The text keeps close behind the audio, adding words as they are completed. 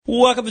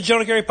Welcome to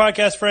Jonah, Keri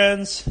podcast,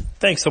 friends.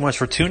 Thanks so much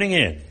for tuning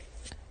in.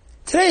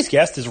 Today's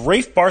guest is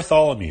Rafe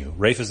Bartholomew.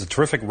 Rafe is a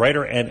terrific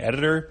writer and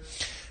editor,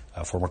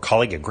 a former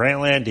colleague at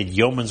Grantland, did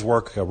yeoman's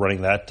work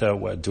running that,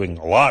 doing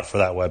a lot for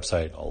that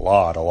website. A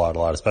lot,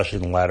 especially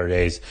in the latter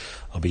days.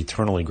 I'll be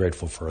eternally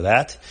grateful for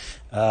that.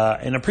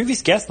 And a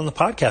previous guest on the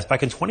podcast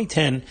back in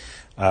 2010,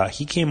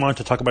 he came on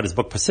to talk about his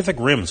book Pacific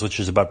Rims, which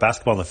is about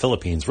basketball in the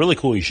Philippines. Really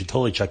cool. You should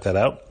totally check that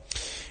out.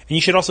 And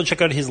you should also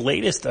check out his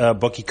latest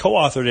book. He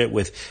co-authored it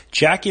with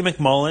Jackie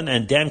McMullen,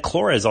 and Dan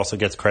Klores also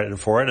gets credited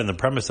for it. And the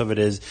premise of it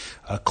is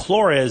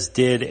Klores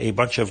did a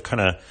bunch of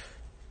kind of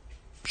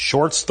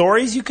short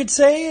stories, you could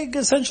say,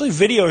 essentially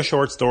video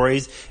short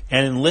stories,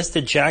 and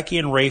enlisted Jackie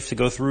and Rafe to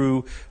go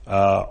through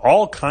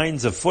all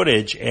kinds of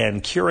footage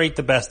and curate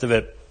the best of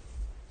it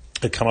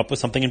to come up with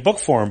something in book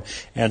form.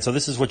 And so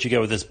this is what you get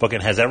with this book.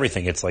 It has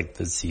everything. It's like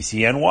the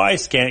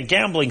CCNY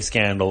gambling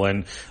scandal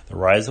and the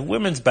rise of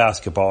women's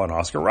basketball and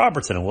Oscar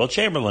Robertson and Will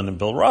Chamberlain and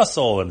Bill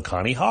Russell and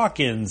Connie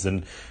Hawkins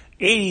and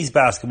 80s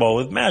basketball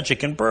with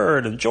Magic and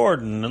Bird and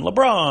Jordan and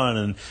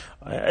LeBron. And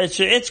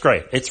it's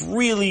great. It's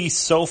really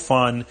so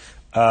fun.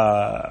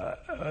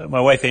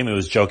 My wife Amy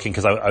was joking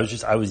because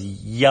I was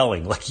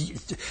yelling like,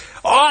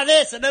 oh,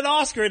 this and then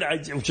Oscar.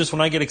 And just when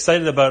I get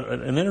excited about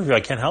an interview, I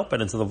can't help it.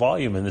 And so the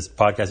volume in this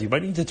podcast, you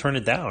might need to turn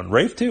it down.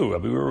 Rafe too. I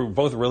mean, we were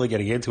both really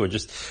getting into it,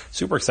 just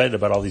super excited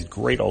about all these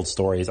great old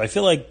stories. I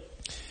feel like,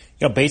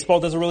 baseball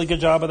does a really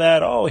good job of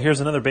that. Oh, here's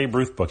another Babe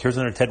Ruth book. Here's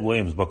another Ted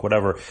Williams book,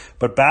 whatever.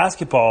 But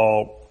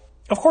basketball,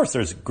 of course,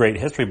 there's great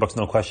history books,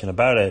 no question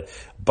about it,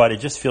 but it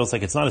just feels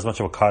like it's not as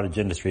much of a cottage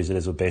industry as it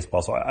is with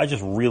baseball. So I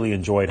just really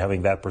enjoyed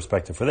having that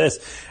perspective for this.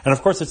 And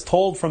of course, it's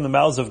told from the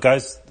mouths of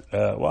guys,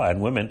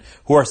 and women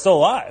who are still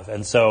alive.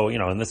 And so,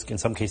 in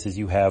some cases,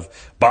 you have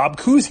Bob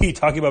Cousy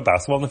talking about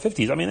basketball in the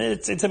 50s. I mean,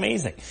 it's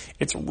amazing.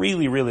 It's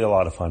really, really a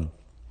lot of fun.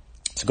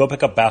 So go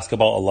pick up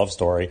Basketball, a Love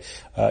Story.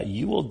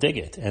 You will dig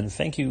it. And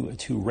thank you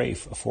to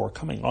Rafe for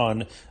coming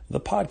on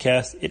the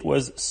podcast. It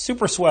was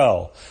super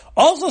swell.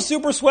 Also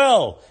super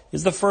swell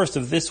is the first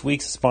of this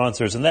week's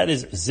sponsors, and that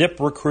is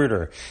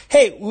ZipRecruiter.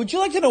 Hey, would you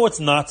like to know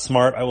what's not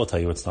smart? I will tell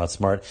you what's not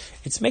smart.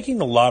 It's making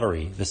the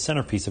lottery the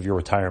centerpiece of your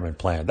retirement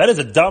plan. That is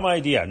a dumb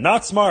idea.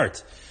 Not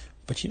smart.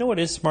 But you know what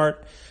is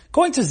smart?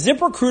 Going to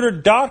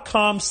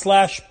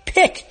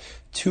ZipRecruiter.com/pick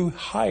to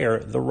hire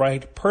the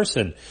right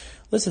person.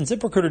 Listen,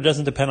 ZipRecruiter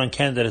doesn't depend on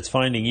candidates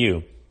finding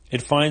you.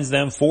 It finds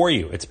them for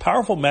you. Its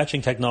powerful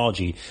matching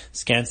technology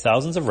scans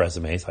thousands of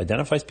resumes,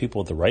 identifies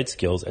people with the right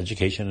skills,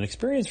 education, and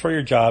experience for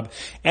your job,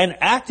 and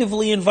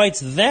actively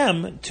invites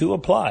them to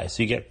apply.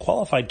 So you get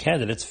qualified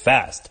candidates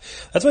fast.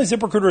 That's why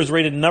ZipRecruiter is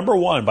rated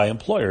 #1 by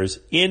employers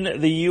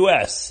in the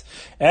U.S.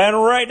 And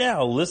right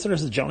now,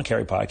 listeners of the Jonah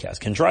Keri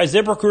podcast can try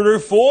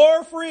ZipRecruiter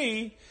for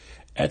free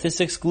at this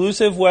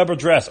exclusive web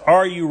address.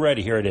 Are you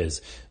ready? Here it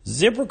is.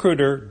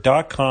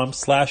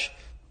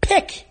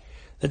 ZipRecruiter.com/pick.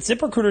 That's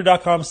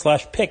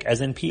ZipRecruiter.com/pick,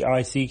 as in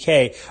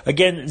P-I-C-K.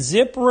 Again,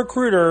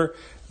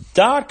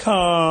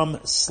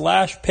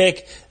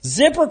 ZipRecruiter.com/pick.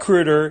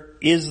 ZipRecruiter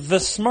is the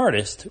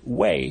smartest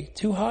way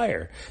to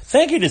hire.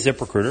 Thank you to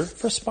ZipRecruiter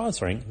for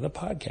sponsoring the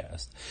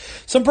podcast.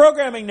 Some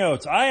programming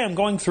notes. I am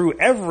going through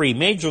every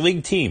major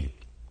league team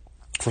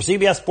for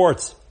CBS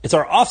Sports. It's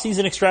our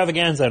off-season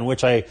extravaganza in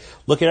which I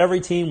look at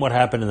every team, what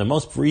happened in the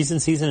most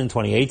recent season in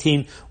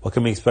 2018, what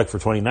can we expect for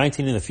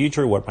 2019 in the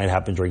future, what might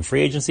happen during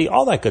free agency,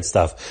 all that good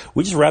stuff.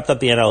 We just wrapped up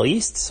the NL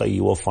East, so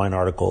you will find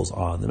articles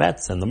on the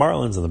Mets and the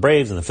Marlins and the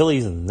Braves and the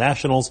Phillies and the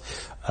Nationals.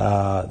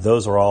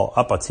 Those are all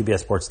up on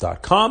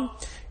CBSSports.com.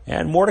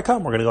 And more to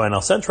come. We're going to go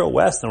NL Central,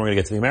 West, and we're going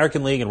to get to the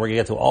American League, and we're going to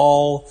get to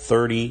all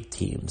 30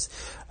 teams.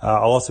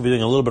 I'll also be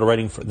doing a little bit of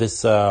writing for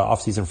this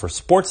offseason for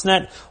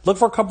Sportsnet. Look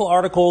for a couple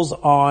articles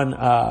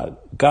on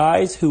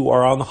guys who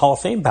are on the Hall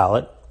of Fame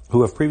ballot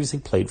who have previously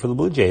played for the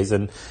Blue Jays,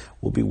 and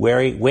we'll be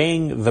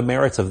weighing the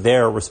merits of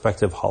their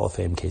respective Hall of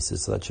Fame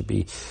cases. So that should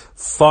be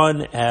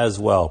fun as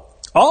well.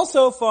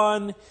 Also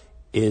fun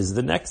is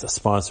the next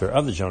sponsor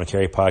of the Jonah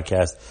Keri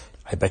podcast.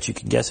 I bet you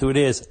can guess who it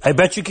is. I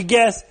bet you can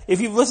guess.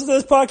 If you've listened to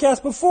this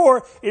podcast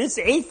before, it's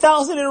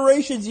 8,000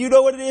 iterations. You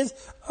know what it is?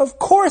 Of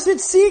course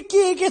it's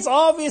SeatGeek. It's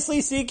obviously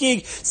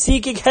SeatGeek.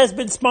 SeatGeek has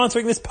been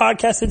sponsoring this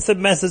podcast since the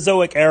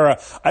Mesozoic era.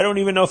 I don't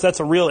even know if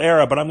that's a real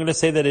era, but I'm going to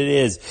say that it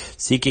is.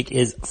 SeatGeek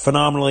is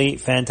phenomenally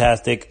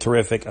fantastic,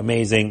 terrific,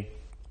 amazing.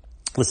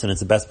 Listen, it's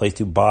the best place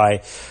to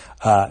buy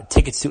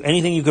tickets to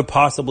anything you could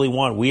possibly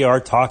want. We are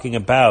talking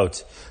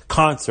about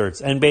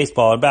concerts and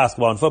baseball and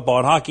basketball and football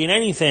and hockey and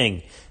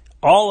anything.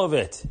 All of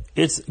it.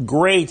 It's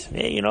great.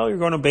 You're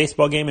going to a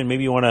baseball game and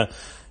maybe you want to,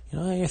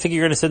 you think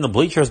you're going to sit in the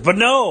bleachers, but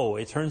no,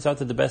 it turns out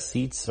that the best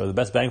seats or the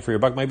best bang for your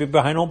buck might be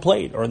behind home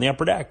plate or in the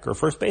upper deck or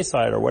first base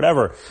side or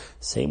whatever.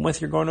 Same with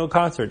you're going to a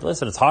concert.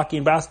 Listen, it's hockey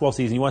and basketball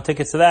season. You want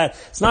tickets to that.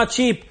 It's not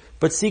cheap,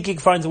 but SeatGeek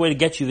finds a way to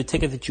get you the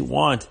ticket that you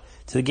want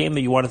to the game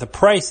that you want at the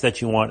price that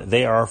you want.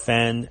 They are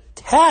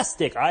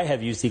fantastic. I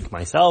have used SeatGeek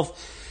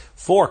myself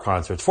for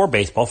concerts, for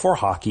baseball, for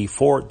hockey,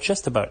 for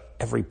just about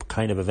every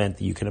kind of event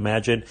that you can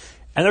imagine.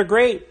 And they're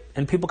great.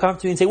 and people come up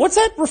to me and say, what's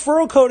that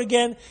referral code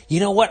again? You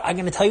know what? I'm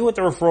going to tell you what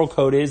the referral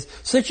code is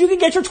so that you can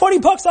get your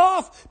 $20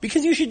 off,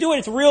 because you should do it.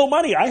 It's real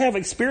money. I have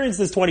experienced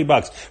this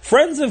 $20.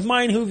 Friends of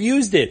mine who've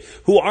used it,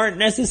 who aren't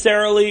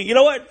necessarily, you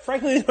know what?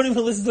 Frankly, they don't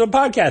even listen to the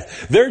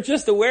podcast. They're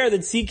just aware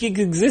that SeatGeek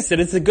exists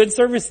and it's a good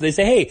service. They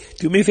say, hey,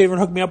 do me a favor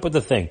and hook me up with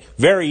the thing.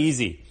 Very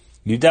easy.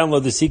 You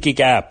download the SeatGeek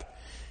app.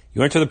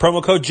 You enter the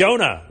promo code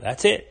Jonah.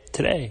 That's it.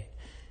 Today.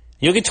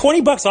 You'll get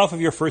 $20 off of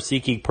your first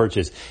SeatGeek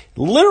purchase.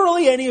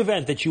 Literally any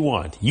event that you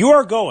want. You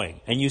are going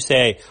and you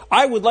say,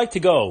 I would like to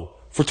go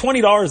for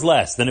 $20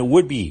 less than it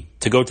would be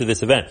to go to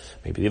this event.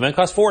 Maybe the event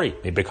costs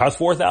 $40. Maybe it costs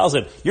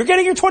 $4,000. You're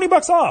getting your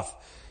 $20 off.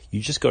 You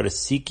just go to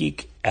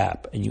SeatGeek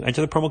app and you enter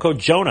the promo code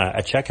Jonah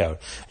at checkout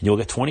and you'll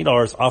get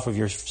 $20 off of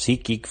your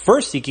SeatGeek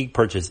first SeatGeek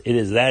purchase. It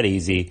is that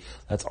easy.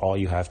 That's all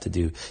you have to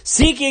do.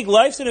 SeatGeek,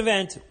 life's an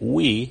event.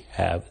 We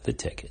have the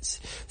tickets.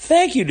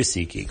 Thank you to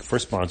SeatGeek for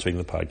sponsoring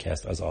the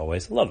podcast as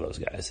always. Love those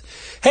guys.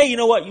 Hey, you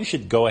know what? You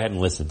should go ahead and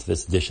listen to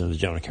this edition of the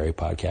Jonah Keri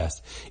podcast.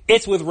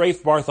 It's with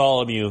Rafe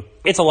Bartholomew.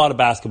 It's a lot of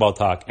basketball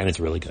talk and it's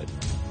really good.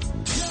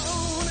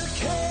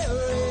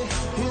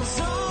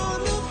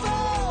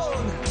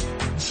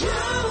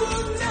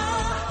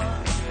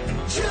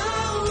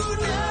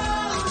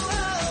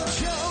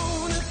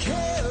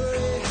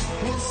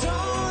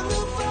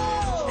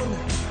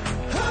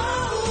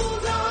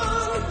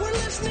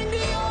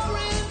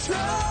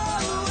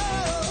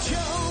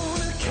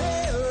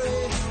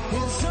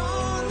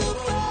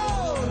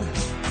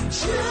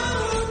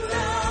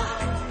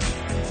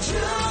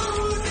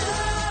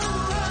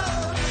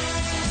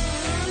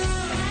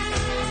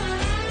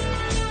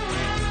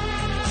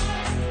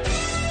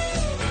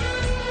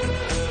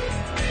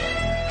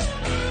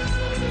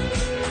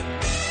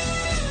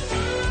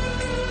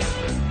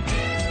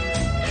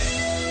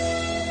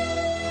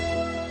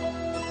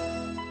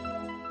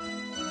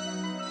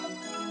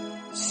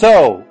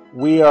 So,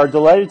 we are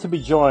delighted to be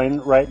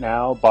joined right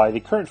now by the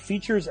current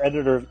features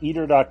editor of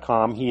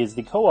Eater.com. He is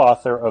the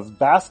co-author of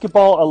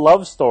Basketball, A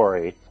Love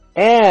Story,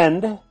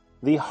 and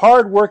the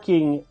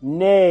hard-working,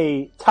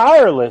 nay,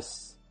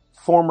 tireless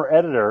former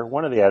editor,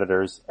 one of the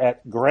editors,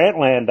 at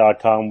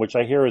Grantland.com, which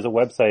I hear is a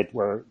website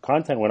where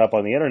content went up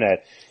on the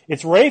internet.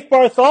 It's Rafe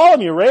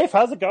Bartholomew. Rafe,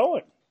 how's it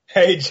going?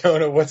 Hey,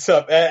 Jonah, what's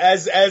up?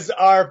 As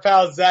our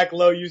pal Zach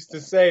Lowe used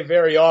to say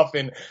very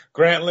often,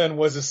 Grantland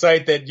was a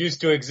site that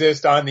used to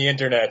exist on the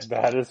internet.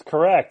 That is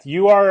correct.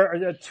 You are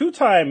a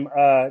two-time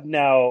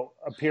now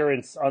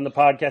appearance on the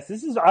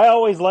podcast. I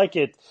always like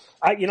it.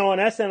 On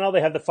SNL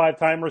they have the Five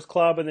Timers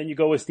Club, and then you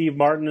go with Steve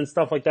Martin and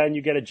stuff like that, and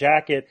you get a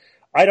jacket.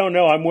 I don't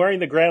know. I'm wearing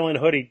the Grantland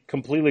hoodie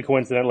completely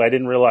coincidentally. I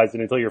didn't realize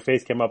it until your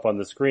face came up on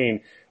the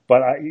screen.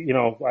 But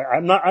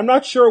I'm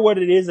not sure what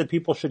it is that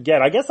people should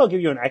get. I guess I'll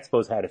give you an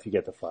Expos hat if you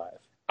get the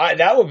 5.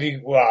 That would be,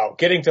 wow,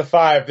 getting to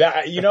 5.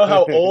 That, you know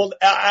how old,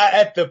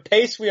 at the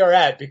pace we are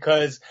at,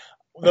 because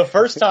the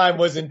first time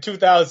was in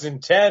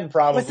 2010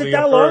 probably. Was it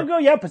that long ago?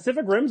 Yeah,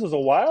 Pacific Rims was a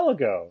while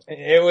ago.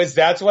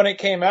 That's when it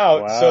came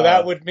out. Wow. So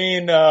that would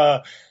mean,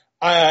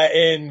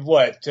 in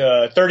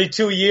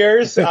 32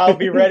 years, I'll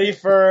be ready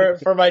for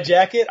my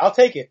jacket. I'll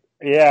take it.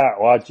 Yeah,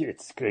 well, I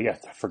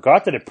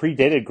forgot that it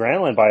predated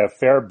Grantland by a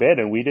fair bit,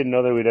 and we didn't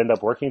know that we'd end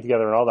up working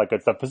together and all that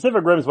good stuff.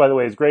 Pacific Rims, by the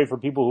way, is great for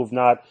people who've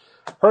not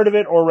heard of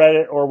it or read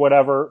it or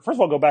whatever. First of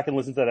all, go back and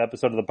listen to that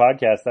episode of the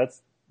podcast.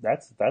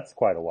 That's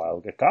quite a while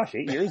ago. Gosh,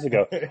 8 years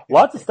ago.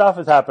 Lots of stuff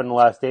has happened in the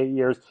last 8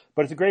 years,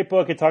 but it's a great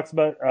book. It talks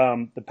about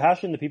the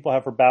passion that people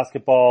have for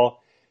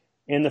basketball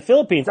in the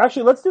Philippines.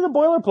 Actually, let's do the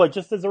boilerplate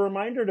just as a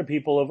reminder to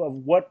people of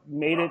what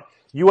made it.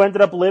 You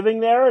ended up living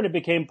there and it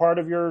became part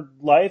of your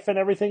life and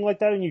everything like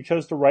that, and you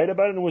chose to write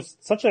about it, and it was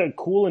such a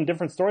cool and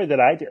different story that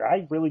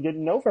I really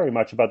didn't know very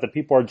much about, that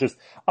people are just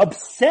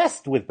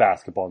obsessed with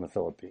basketball in the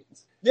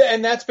Philippines. Yeah,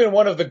 and that's been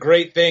one of the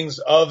great things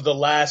of the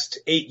last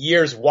 8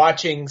 years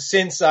watching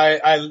since I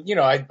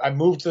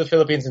moved to the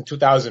Philippines in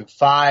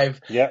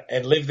 2005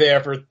 and lived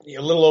there for a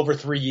little over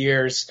 3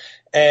 years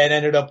and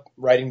ended up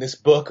writing this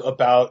book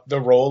about the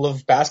role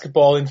of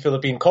basketball in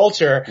Philippine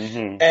culture.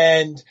 Mm-hmm.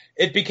 And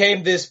it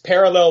became this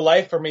parallel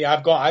life for me.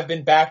 I've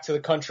been back to the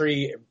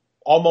country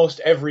almost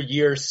every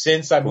year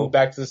since I moved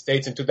back to the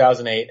States in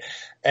 2008.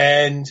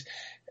 And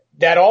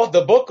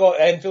the book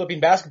and Philippine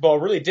basketball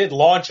really did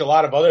launch a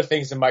lot of other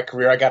things in my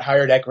career. I got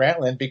hired at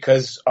Grantland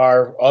because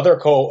our other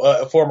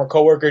former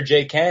coworker,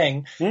 Jay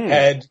Kang,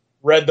 had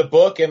read the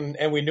book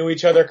and we knew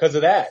each other because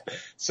of that.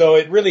 So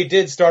it really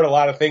did start a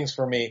lot of things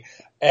for me.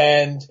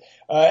 And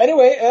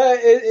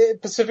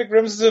Pacific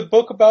Rims is a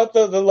book about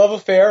the love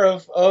affair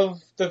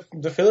of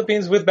the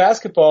Philippines with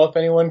basketball. If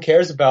anyone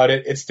cares about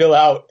it, it's still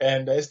out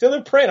and it's still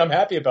in print. I'm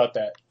happy about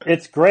that.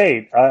 It's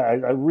great. I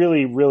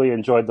really, really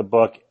enjoyed the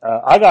book.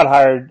 I got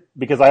hired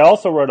because I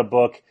also wrote a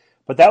book,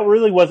 but that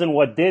really wasn't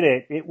what did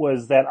it. It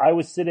was that I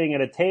was sitting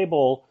at a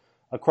table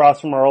across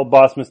from our old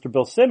boss, Mr.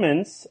 Bill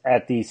Simmons,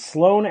 at the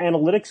Sloan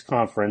Analytics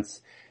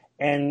Conference.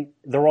 And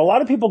there were a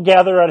lot of people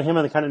gathered around him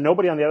and kind of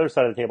nobody on the other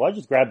side of the table. I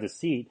just grabbed a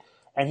seat.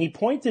 And he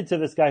pointed to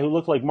this guy who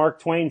looked like Mark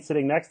Twain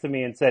sitting next to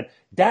me and said,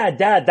 Dad,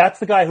 that's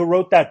the guy who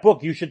wrote that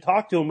book. You should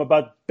talk to him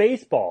about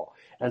baseball.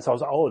 And so I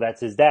was like, oh,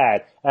 that's his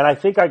dad. And I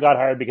think I got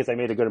hired because I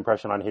made a good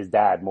impression on his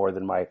dad more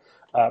than my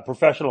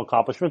professional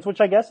accomplishments,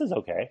 which I guess is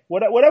okay.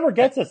 Whatever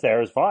gets us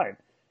there is fine.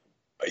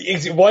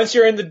 Once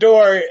you're in the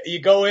door, you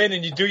go in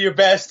and you do your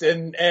best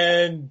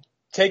and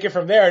take it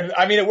from there. And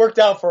I mean, it worked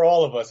out for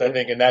all of us, I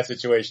think, in that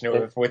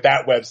situation with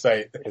that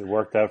website. It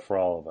worked out for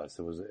all of us.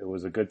 It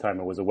was a good time.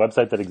 It was a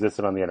website that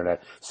existed on the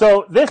internet.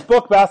 So this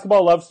book,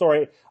 Basketball Love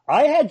Story,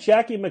 I had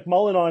Jackie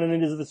McMullen on, and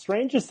it is the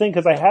strangest thing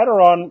because I had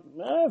her on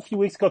a few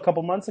weeks ago, a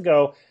couple months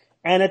ago.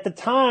 And at the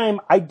time,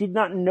 I did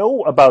not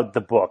know about the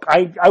book.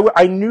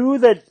 I knew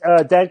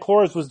that Dan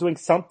Clores was doing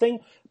something,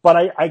 but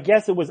I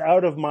guess it was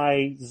out of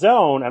my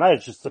zone. And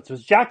it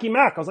was Jackie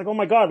Mack. I was like, oh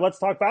my God, let's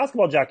talk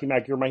basketball, Jackie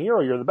Mack. You're my hero.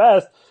 You're the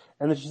best.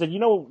 And then she said, you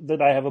know that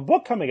I have a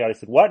book coming out. I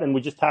said, what? And we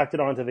just tacked it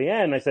on to the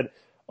end. I said,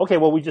 okay,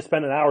 well, we just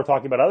spent an hour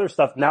talking about other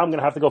stuff. Now I'm going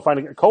to have to go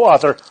find a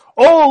co-author.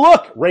 Oh,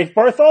 look, Rafe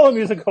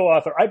Bartholomew is a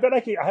co-author. I bet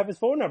I have his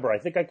phone number. I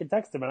think I could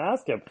text him and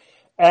ask him.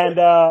 And,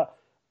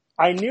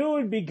 I knew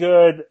it would be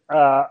good.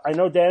 I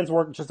know Dan's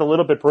worked just a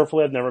little bit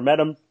peripherally. I've never met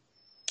him.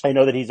 I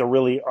know that he's a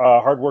really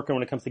hard worker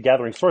when it comes to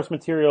gathering source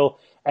material,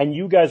 and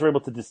you guys were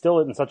able to distill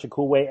it in such a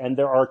cool way, and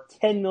there are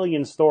 10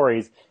 million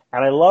stories,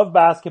 and I love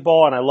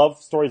basketball, and I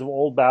love stories of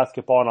old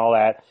basketball and all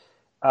that.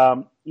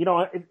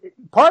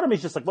 Part of me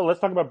is just like, well, let's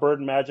talk about Bird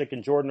and Magic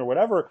and Jordan or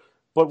whatever,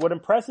 but what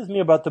impresses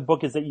me about the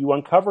book is that you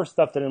uncover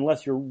stuff that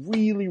unless you're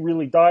really,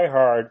 really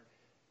diehard,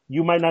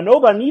 you might not know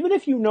about, and even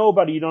if you know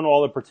about it, you don't know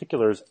all the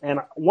particulars.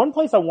 And one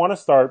place I want to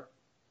start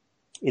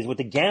is with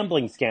the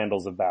gambling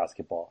scandals of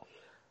basketball.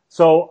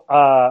 So,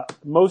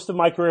 most of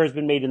my career has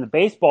been made in the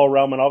baseball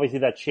realm, and obviously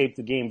that shaped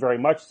the game very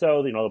much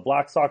so. You know, the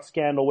Black Sox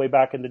scandal way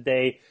back in the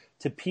day,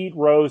 to Pete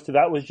Rose, to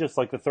that was just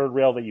like the third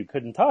rail that you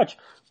couldn't touch.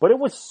 But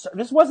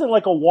this wasn't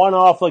like a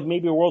one-off, like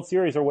maybe a World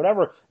Series or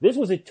whatever.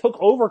 It took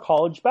over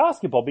college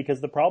basketball,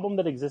 because the problem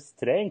that exists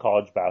today in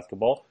college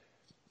basketball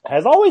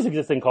has always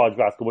existed in college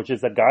basketball, which is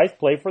that guys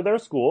play for their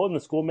school and the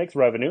school makes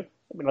revenue.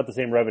 I mean, not the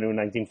same revenue in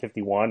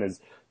 1951 as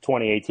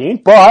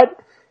 2018, but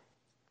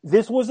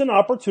this was an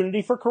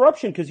opportunity for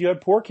corruption because you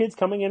had poor kids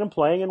coming in and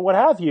playing and what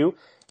have you.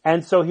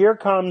 And so here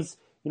comes,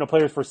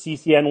 players for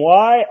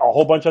CCNY, a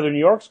whole bunch of other New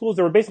York schools.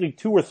 There were basically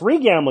 2 or 3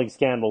 gambling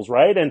scandals,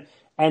 right?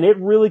 And it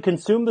really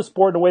consumed the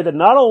sport in a way that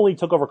not only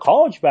took over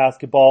college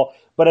basketball,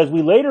 but as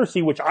we later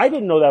see, which I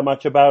didn't know that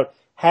much about,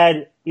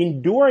 had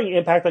enduring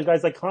impact on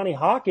guys like Connie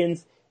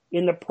Hawkins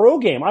in the pro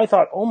game. I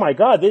thought, oh my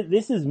God,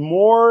 this is a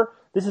more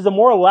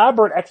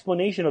elaborate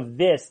explanation of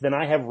this than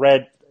I have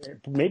read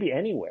maybe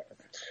anywhere.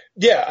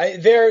 Yeah,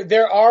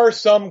 there are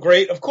some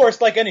great, of course,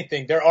 like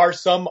anything, there are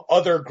some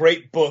other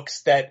great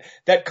books that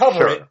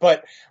cover it,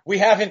 but we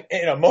haven't,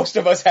 most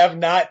of us have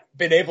not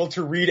been able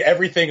to read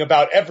everything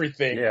about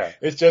everything. Yeah.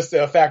 It's just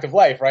a fact of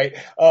life, right?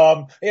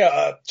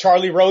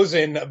 Charlie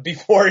Rosen,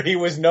 before he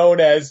was known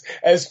as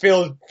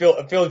Phil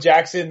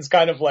Jackson's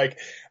kind of like,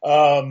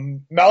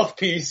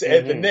 mouthpiece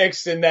at the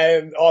Knicks and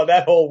then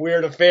that whole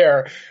weird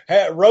affair,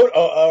 wrote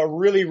a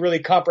really, really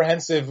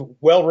comprehensive,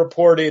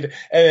 well-reported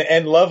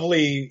and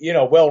lovely,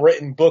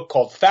 well-written book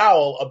called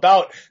Foul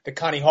about the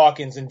Connie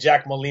Hawkins and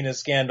Jack Molina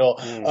scandal.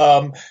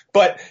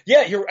 But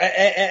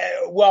yeah,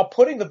 while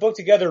putting the book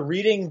together,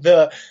 reading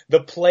the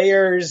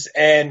players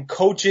and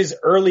coaches'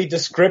 early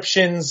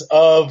descriptions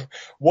of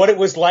what it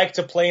was like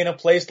to play in a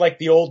place like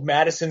the old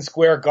Madison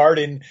Square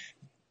Garden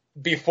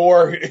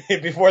before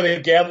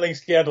the gambling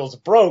scandals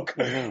broke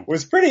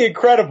was pretty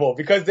incredible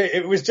because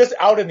it was just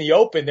out in the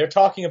open. They're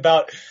talking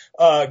about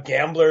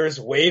gamblers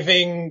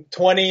waving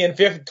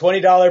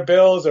 $20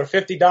 bills or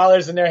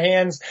 $50 in their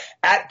hands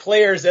at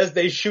players as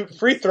they shoot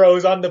free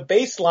throws on the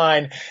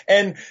baseline,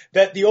 and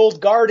that the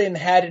old Garden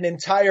had an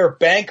entire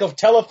bank of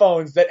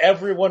telephones that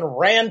everyone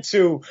ran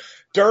to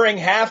during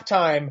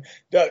halftime,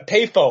 the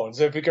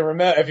payphones, if you can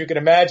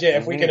imagine,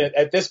 if we can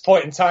at this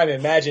point in time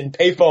imagine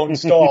payphone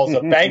stalls, a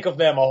bank of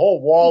them, a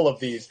whole wall of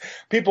these,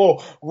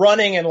 people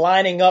running and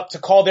lining up to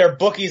call their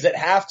bookies at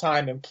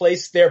halftime and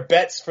place their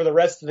bets for the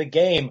rest of the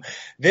game.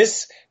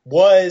 This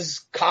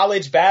was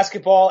college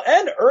basketball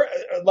and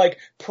like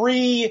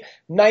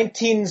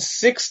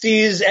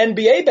pre-1960s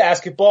NBA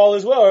basketball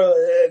as well.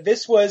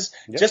 This was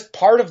just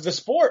part of the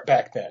sport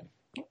back then.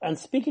 And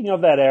speaking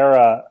of that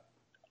era,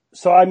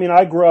 so, I mean,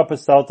 I grew up a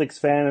Celtics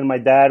fan and my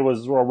dad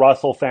was a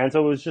Russell fan,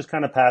 so it was just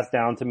kind of passed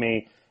down to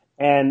me.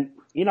 And,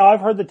 I've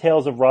heard the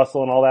tales of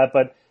Russell and all that,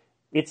 but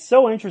it's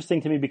so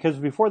interesting to me because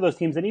before those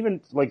teams, and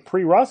even like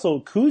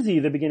pre-Russell, Cousy,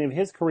 the beginning of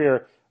his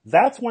career,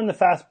 that's when the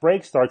fast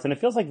break starts. And it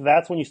feels like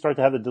that's when you start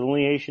to have the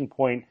delineation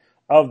point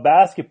of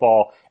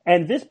basketball.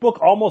 And this book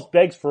almost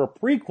begs for a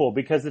prequel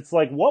because it's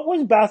like, what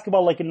was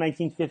basketball like in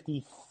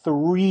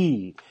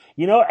 1953?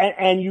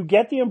 And you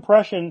get the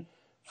impression,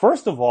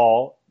 first of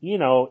all,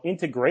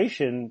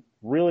 integration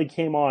really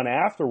came on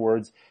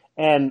afterwards.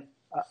 And,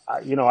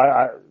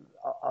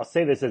 I'll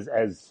say this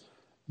as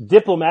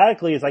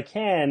diplomatically as I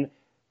can.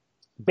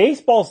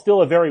 Baseball's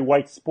still a very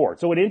white sport.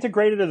 So it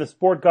integrated and the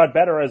sport got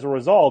better as a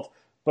result,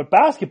 but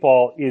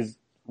basketball is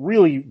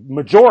really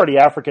majority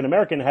African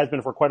American, has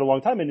been for quite a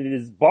long time, and it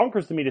is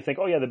bonkers to me to think,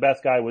 oh yeah, the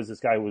best guy was this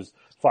guy who was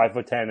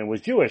 5'10" and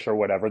was Jewish or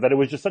whatever, that it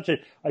was just such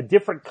a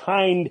different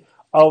kind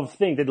of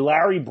thing, that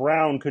Larry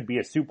Brown could be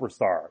a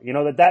superstar. You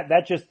know,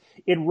 that just,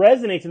 it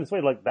resonates in this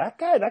way, like that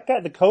guy,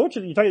 the coach,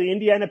 you're talking the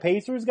Indiana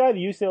Pacers guy,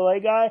 the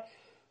UCLA guy.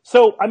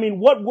 So, I mean,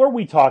 what were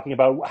we talking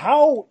about?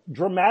 How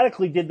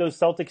dramatically did those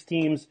Celtics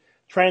teams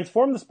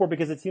transform the sport?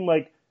 Because it seemed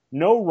like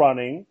no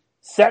running,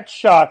 set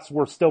shots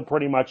were still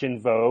pretty much in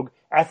vogue.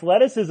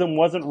 Athleticism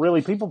wasn't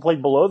really, people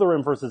played below the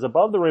rim versus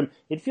above the rim.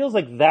 It feels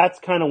like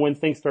that's kind of when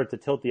things start to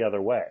tilt the other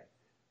way.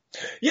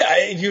 Yeah,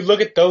 if you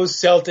look at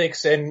those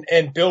Celtics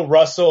and Bill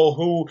Russell,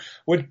 who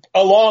would,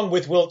 along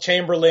with Wilt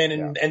Chamberlain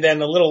and then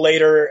a little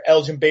later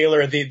Elgin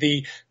Baylor,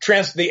 the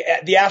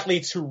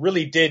athletes who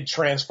really did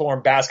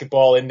transform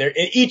basketball in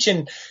each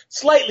in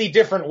slightly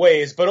different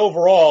ways, but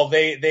overall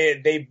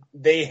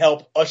they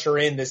help usher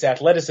in this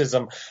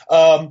athleticism.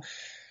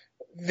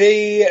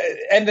 The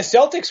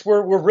Celtics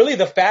were really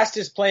the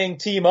fastest playing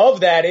team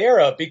of that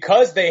era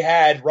because they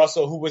had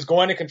Russell, who was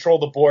going to control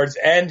the boards,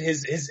 and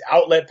his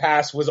outlet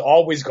pass was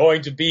always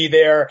going to be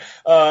there,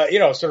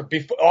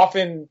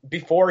 often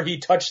before he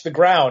touched the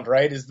ground,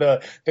 right? Is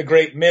the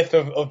great myth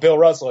of Bill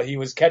Russell. He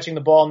was catching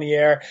the ball in the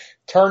air,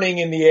 turning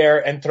in the air,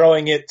 and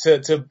throwing it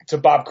to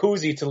Bob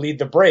Cousy to lead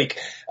the break.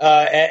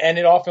 And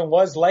it often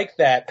was like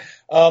that.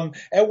 And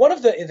one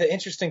of the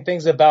interesting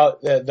things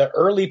about the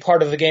early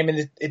part of the game,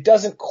 and it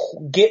doesn't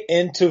get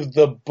into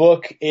the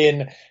book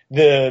in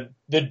the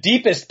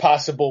deepest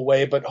possible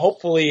way, but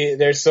hopefully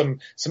there's some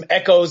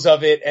echoes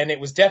of it. And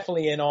it was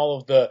definitely in all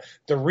of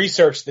the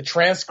research, the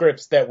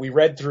transcripts that we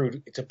read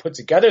through to put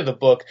together the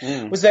book,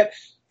 was that,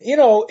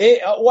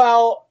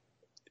 while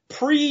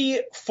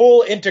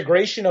pre-full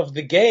integration of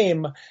the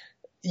game,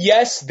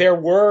 yes, there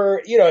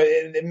were,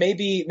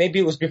 maybe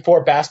it was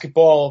before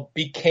basketball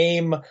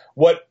became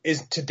what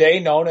is today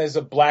known as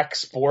a black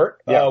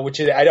sport,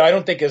 which I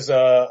don't think is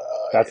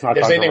that's not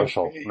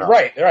controversial. No.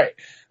 Right.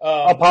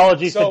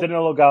 Apologies to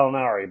Danilo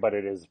Gallinari, but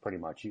it is pretty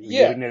much. You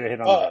didn't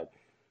hit on the head.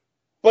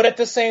 But at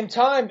the same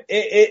time,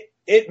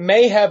 it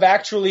may have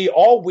actually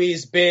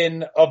always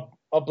been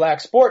a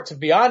black sport, to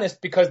be honest,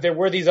 because there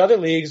were these other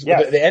leagues.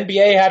 Yes. The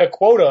NBA had a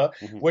quota,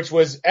 which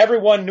was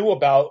everyone knew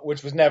about,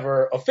 which was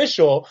never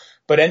official,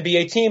 but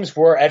NBA teams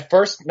were at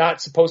first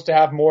not supposed to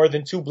have more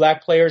than 2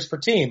 black players per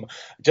team,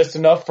 just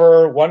enough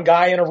for one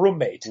guy and a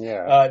roommate.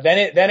 Yeah.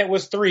 Then it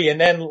was 3,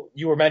 and then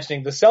you were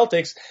mentioning the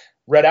Celtics.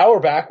 Red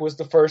Auerbach was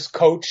the first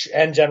coach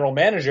and general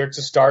manager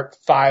to start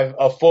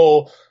a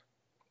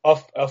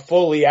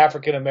fully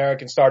African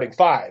American starting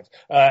 5,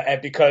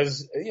 and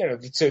because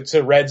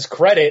to Red's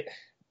credit,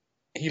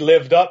 he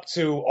lived up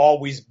to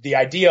the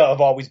idea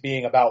of always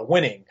being about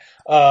winning.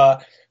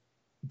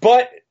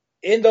 But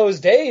in those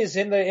days,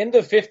 in the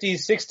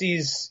 50s,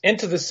 60s,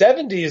 into the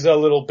 70s a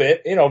little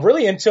bit,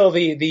 really until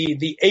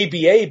the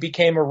ABA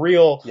became a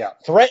real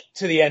threat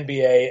to the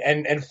NBA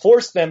and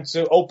forced them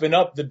to open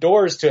up the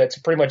doors to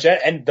pretty much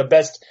and the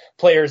best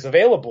players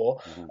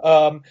available.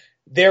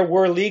 There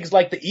were leagues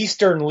like the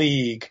Eastern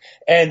League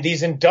and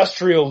these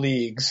industrial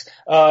leagues.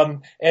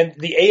 And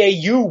the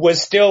AAU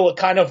was still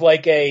kind of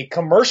like a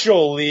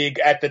commercial league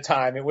at the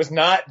time. It was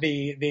not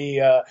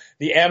the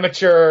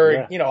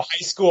amateur, high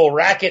school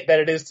racket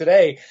that it is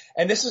today.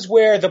 And this is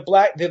where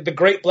the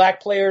great black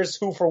players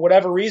who, for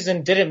whatever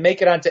reason, didn't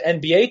make it onto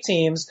NBA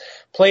teams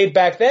played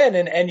back then.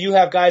 And you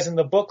have guys in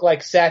the book like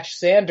Satch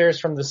Sanders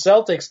from the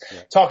Celtics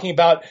talking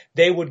about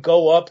they would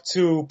go up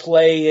to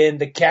play in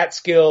the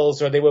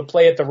Catskills, or they would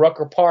play at the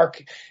Rucker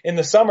Park in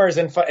the summers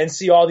and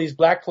see all these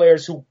black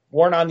players who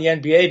weren't on the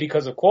NBA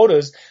because of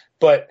quotas,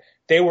 but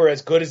they were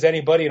as good as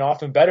anybody and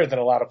often better than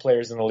a lot of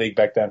players in the league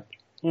back then.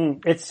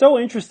 It's so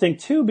interesting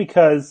too,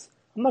 because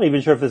I'm not even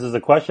sure if this is a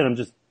question, I'm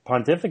just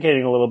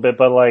pontificating a little bit,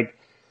 but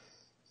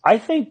I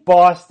think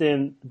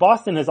Boston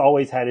has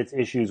always had its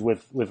issues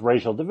with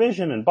racial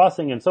division and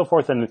busing and so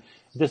forth, and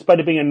despite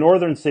it being a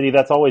northern city,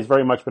 that's always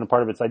very much been a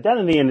part of its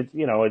identity, and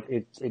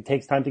it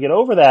takes time to get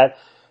over that.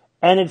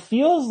 And it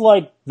feels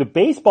like the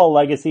baseball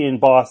legacy in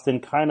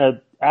Boston kind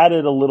of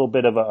added a little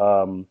bit of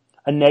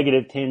a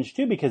negative tinge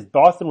too, because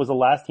Boston was the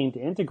last team to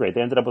integrate. They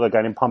ended up with a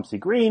guy named Pumpsie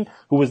Green,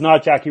 who was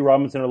not Jackie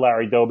Robinson or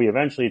Larry Doby.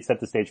 Eventually it set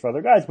the stage for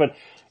other guys, but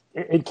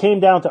it came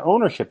down to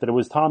ownership, that it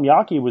was Tom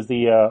Yaki was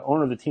the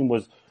owner of the team,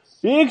 was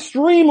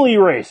extremely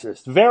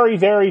racist. Very,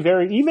 very,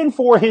 very, even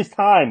for his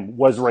time,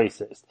 was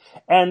racist.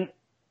 And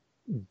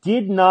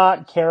did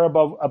not care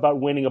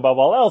about winning above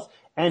all else.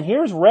 And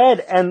here's Red,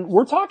 and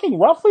we're talking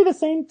roughly the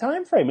same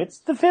time frame. It's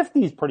the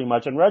 50s pretty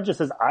much, and Red just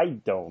says, I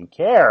don't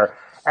care.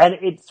 And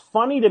it's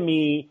funny to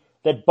me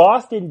that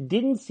Boston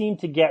didn't seem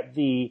to get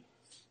the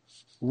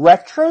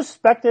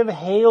retrospective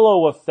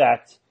halo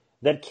effect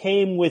that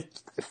came with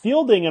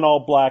fielding an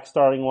all-black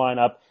starting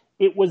lineup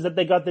it was that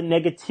they got the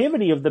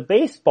negativity of the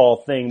baseball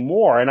thing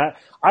more. And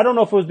I don't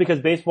know if it was because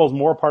baseball is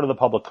more part of the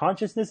public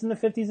consciousness in the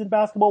 50s than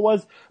basketball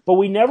was, but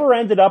we never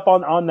ended up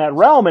on that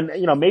realm. And,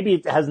 maybe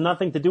it has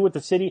nothing to do with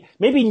the city.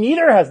 Maybe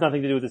neither has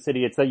nothing to do with the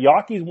city. It's that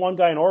Yockey's one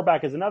guy and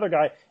Orbach is another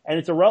guy, and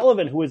it's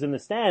irrelevant who is in the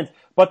stands.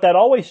 But that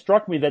always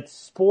struck me that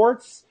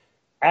sports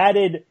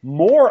added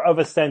more of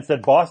a sense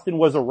that Boston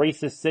was a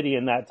racist city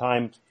in that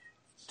time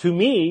to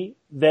me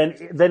than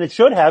it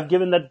should have,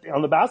 given that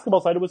on the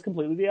basketball side it was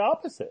completely the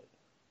opposite.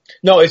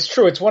 No, it's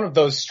true. It's one of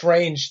those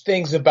strange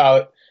things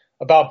about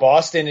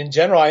Boston in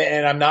general.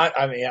 And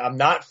I'm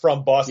not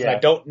from Boston. Yeah. I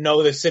don't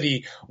know the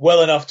city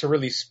well enough to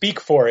really speak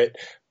for it,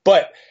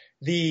 but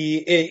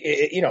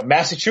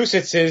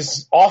Massachusetts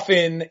is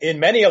often in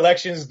many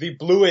elections the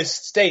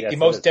bluest state, yes, the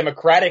most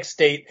democratic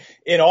state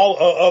in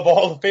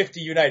all the 50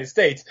 United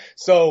States.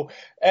 So,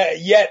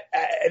 yet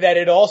that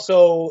it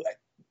also,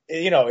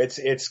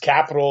 its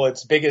capital,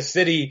 its biggest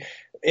city,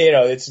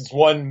 it's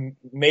one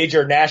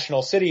major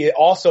national city. It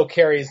also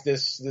carries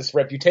this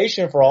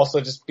reputation for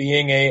also just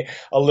being being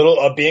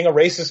a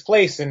racist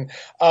place. And,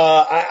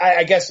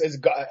 I guess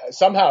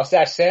somehow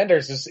Sash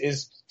Sanders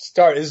is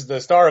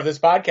the star of this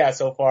podcast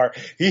so far.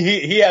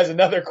 He has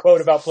another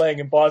quote about playing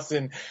in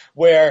Boston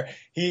where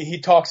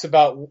he talks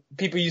about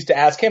people used to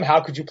ask him,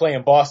 how could you play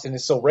in Boston?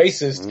 It's so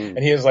racist.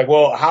 And he was like,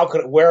 well,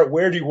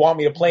 where do you want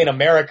me to play in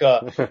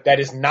America that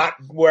is not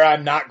where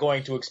I'm not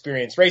going to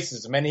experience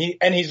racism?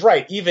 And he's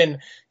right. Even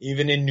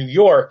in New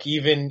York,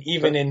 even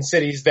in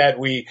cities that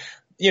we,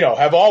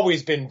 have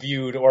always been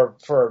viewed, or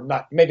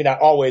maybe not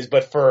always,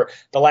 but for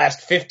the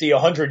last 50,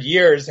 100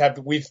 years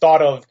we've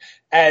thought of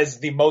as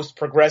the most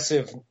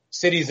progressive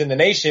cities in the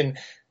nation.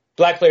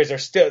 Black players are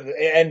still,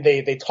 and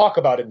they talk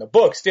about it in the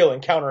book, still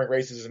encountering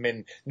racism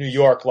in New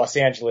York, Los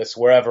Angeles,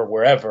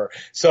 wherever.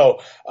 So,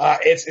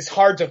 it's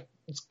hard to,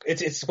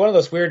 it's one of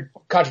those weird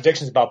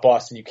contradictions about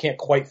Boston you can't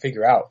quite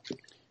figure out.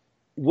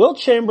 Wilt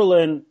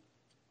Chamberlain,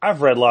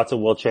 I've read lots of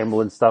Wilt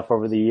Chamberlain stuff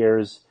over the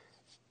years,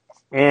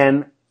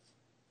 and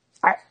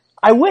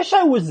I wish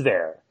I was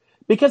there,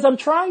 because I'm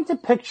trying to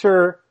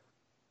picture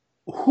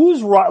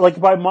who's, like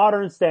by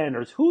modern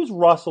standards, who's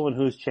Russell and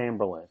who's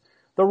Chamberlain.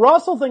 The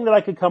Russell thing that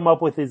I could come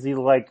up with is he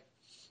like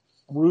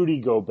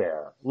Rudy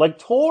Gobert. Like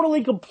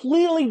totally,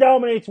 completely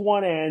dominates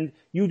one end.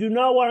 You do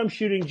not want him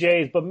shooting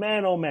Jays, but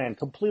man, oh man,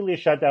 completely a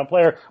shutdown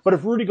player. But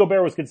if Rudy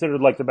Gobert was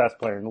considered like the best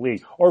player in the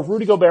league, or if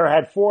Rudy Gobert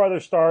had 4 other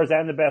stars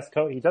and the best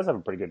coach, he does have a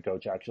pretty good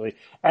coach actually,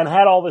 and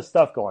had all this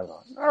stuff going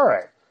on.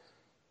 Alright.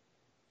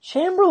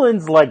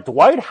 Chamberlain's like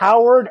Dwight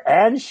Howard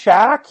and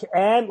Shaq,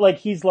 and like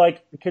he's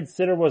like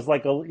considered was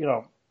like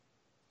a,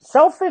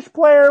 selfish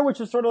player, which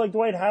is sort of like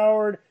Dwight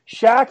Howard.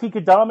 Shaq, he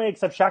could dominate,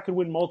 except Shaq could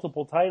win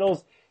multiple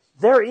titles.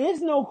 There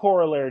is no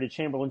corollary to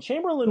Chamberlain.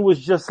 Chamberlain was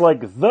just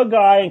like the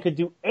guy and could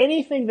do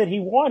anything that he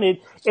wanted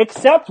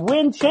except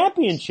win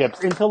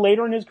championships until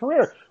later in his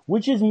career,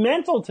 which is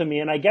mental to me.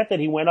 And I get that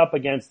he went up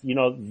against,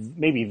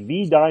 maybe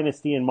the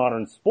dynasty in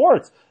modern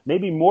sports,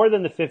 maybe more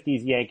than the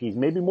 50s Yankees,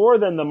 maybe more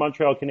than the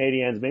Montreal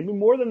Canadiens, maybe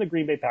more than the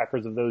Green Bay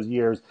Packers of those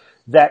years,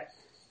 that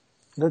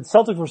the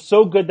Celtics were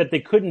so good that they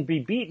couldn't be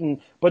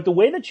beaten. But the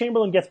way that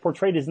Chamberlain gets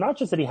portrayed is not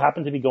just that he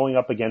happened to be going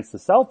up against the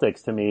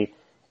Celtics to me.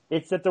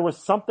 It's that there was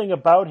something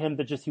about him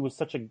that just, he was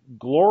such a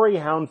glory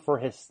hound for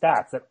his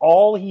stats, that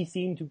all he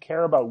seemed to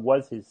care about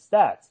was his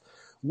stats.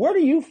 Where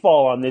do you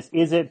fall on this?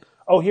 Is it,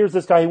 here's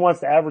this guy who wants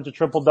to average a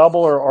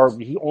triple-double, or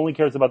he only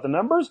cares about the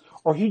numbers,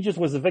 or he just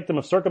was a victim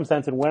of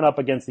circumstance and went up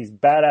against these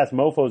badass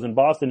mofos in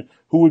Boston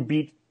who would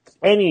beat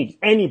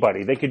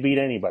anybody. They could beat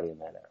anybody in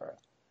that era.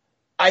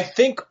 I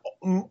think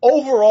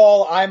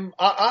overall,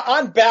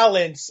 on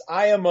balance,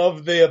 I am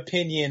of the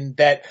opinion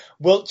that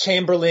Wilt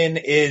Chamberlain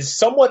is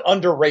somewhat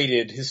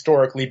underrated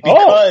historically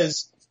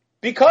because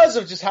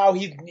of just how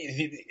he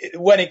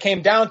when it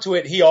came down to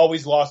it, he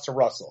always lost to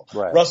Russell.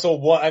 Right. Russell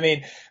won. I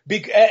mean,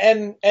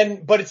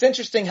 but it's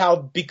interesting how,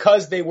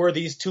 because they were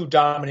these two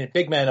dominant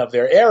big men of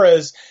their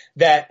eras,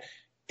 that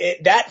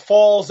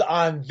falls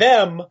on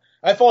them.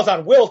 It falls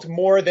on Wilt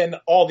more than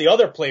all the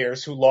other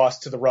players who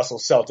lost to the Russell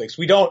Celtics.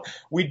 We don't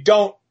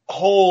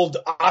hold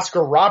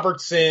Oscar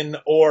Robertson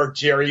or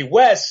Jerry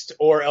West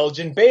or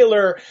Elgin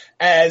Baylor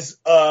as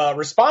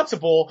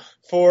responsible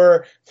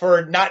for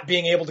not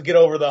being able to get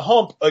over the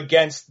hump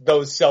against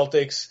those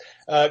Celtics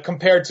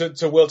compared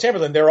to Wilt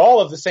Chamberlain. They're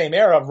all of the same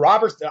era.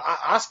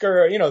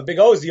 Oscar, Big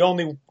O is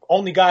the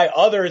only guy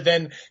other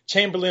than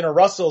Chamberlain or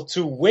Russell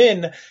to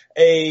win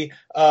a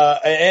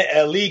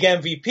league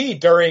MVP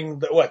during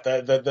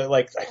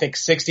the I think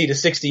 60 to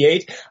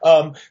 68.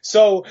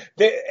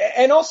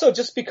 And also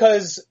just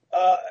because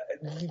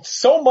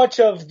so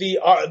much of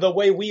the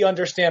way we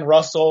understand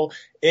Russell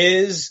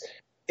is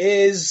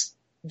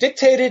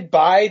dictated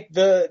by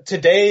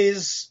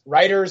today's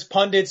writers,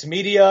 pundits,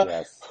 media.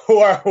 Yes. Who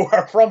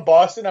are from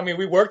Boston. I mean,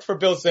 we worked for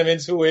Bill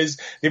Simmons, who is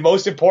the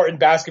most important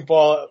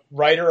basketball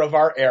writer of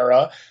our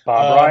era.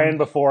 Bob Ryan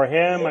before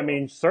him. I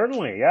mean,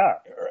 certainly, yeah.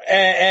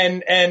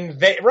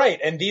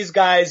 And these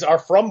guys are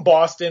from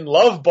Boston,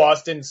 love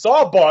Boston,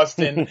 saw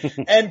Boston,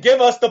 and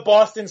give us the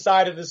Boston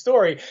side of the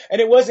story.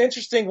 And it was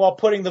interesting while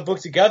putting the book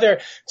together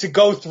to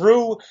go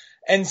through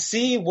and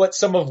see what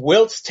some of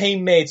Wilt's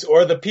teammates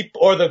or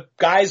the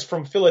guys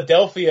from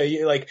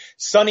Philadelphia, like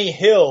Sonny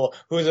Hill,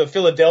 who is a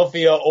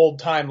Philadelphia old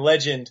time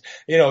legend,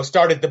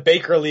 started the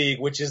Baker League,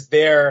 which is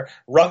their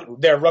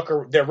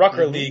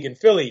Rucker League in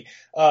Philly.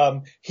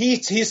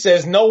 He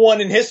says no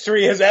one in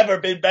history has ever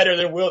been better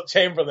than Wilt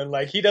Chamberlain.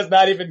 Like, he does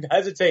not even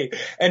hesitate.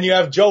 And you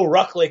have Joe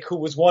Rucklick, who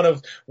was one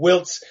of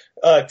Wilt's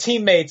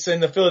teammates in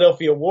the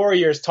Philadelphia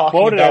Warriors, talking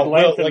quoted about at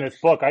length Wilt, in this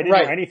book. I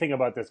didn't know anything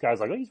about this guy. I was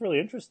like, oh, he's really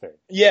interesting.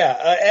 Yeah,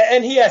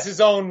 and he has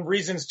his own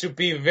reasons to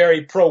be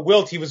very pro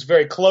Wilt. He was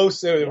very close.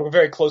 They were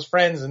very close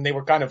friends, and they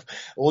were kind of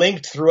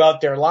linked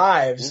throughout their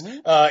lives.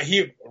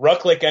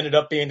 Rucklick ended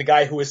up being the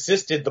guy who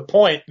assisted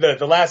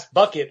the last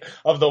bucket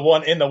of the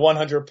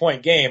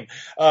 100-point game.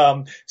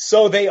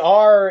 So they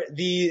are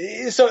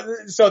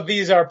so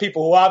these are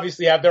people who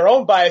obviously have their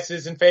own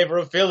biases in favor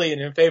of Philly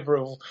and in favor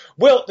of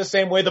Wilt, the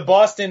same way the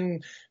Boston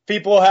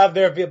people have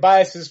their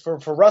biases for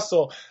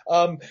Russell.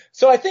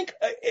 So I think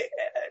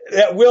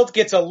that Wilt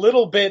gets a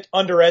little bit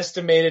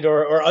underestimated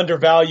or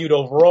undervalued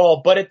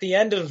overall, but at the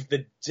end of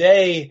the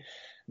day,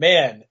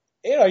 man,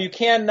 you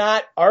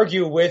cannot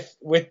argue with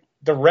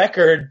the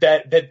record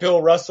that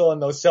Bill Russell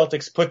and those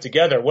Celtics put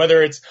together,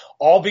 whether it's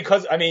all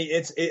because,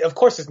 of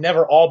course it's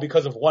never all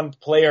because of one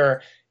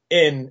player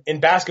in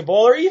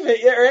basketball or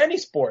any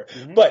sport.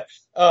 But,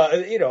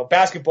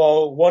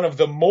 basketball, one of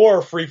the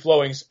more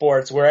free-flowing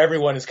sports where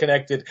everyone is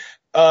connected.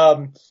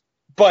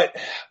 But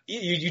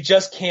you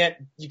just can't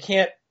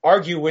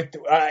argue with,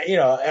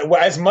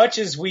 as much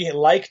as we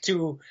like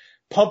to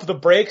pump the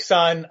brakes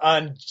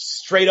on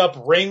straight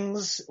up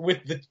rings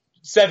with the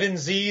 7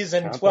 Z's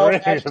and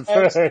 12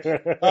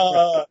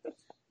 hashtags.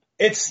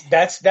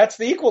 That's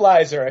the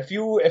equalizer.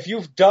 If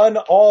you've done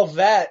all of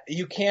that,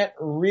 you can't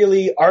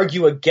really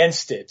argue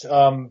against it.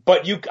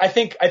 But I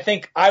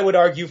think I would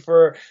argue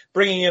for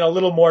bringing in a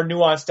little more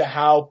nuance to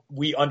how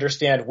we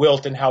understand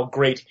Wilt and how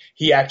great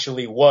he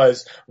actually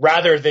was,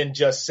 rather than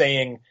just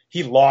saying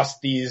he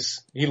lost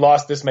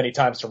this many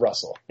times to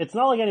Russell. It's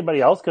not like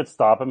anybody else could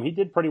stop him. He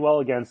did pretty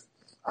well against,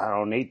 I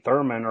don't know, Nate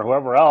Thurman or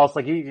whoever else.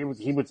 Like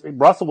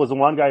Russell was the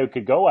one guy who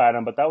could go at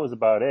him, but that was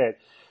about it.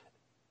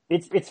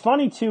 It's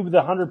funny too,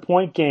 the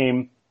 100-point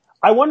game.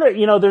 I wonder,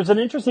 there's an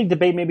interesting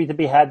debate maybe to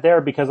be had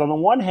there, because on the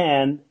one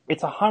hand,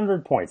 it's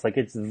 100 points. Like,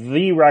 it's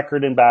the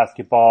record in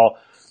basketball.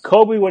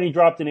 Kobe, when he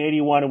dropped in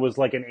 81, it was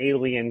like an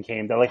alien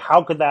came down. Like,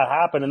 how could that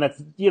happen? And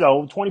that's,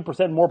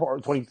 20% more, or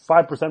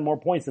 25% more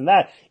points than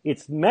that.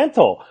 It's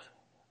mental.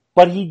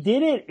 But he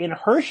did it in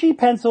Hershey,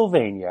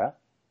 Pennsylvania,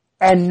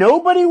 and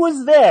nobody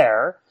was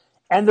there,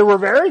 and there were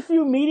very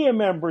few media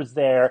members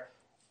there.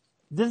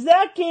 Does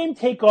that game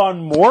take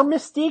on more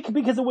mystique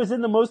because it was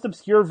in the most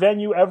obscure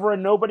venue ever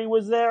and nobody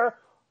was there?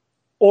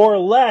 Or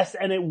less,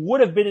 and it would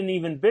have been an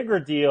even bigger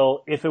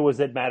deal if it was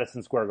at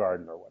Madison Square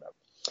Garden or whatever?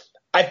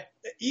 I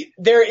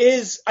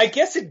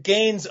guess it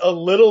gains a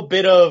little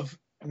bit of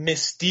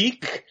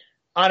mystique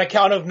on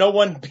account of no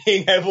one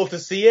being able to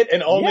see it,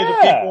 and only the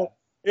people,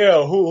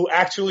 who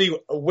actually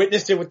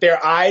witnessed it with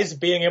their eyes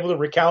being able to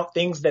recount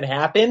things that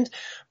happened.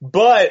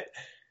 But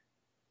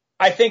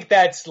I think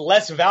that's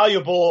less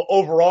valuable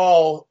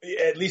overall,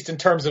 at least in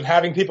terms of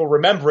having people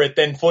remember it,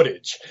 than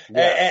footage,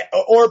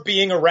 or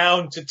being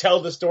around to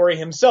tell the story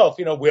himself.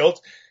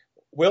 Wilt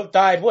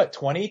died,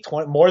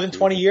 more than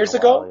 20 years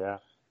ago?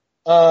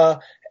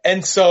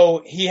 And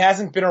so he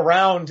hasn't been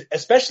around,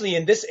 especially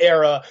in this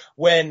era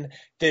when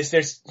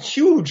there's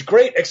huge,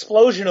 great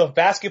explosion of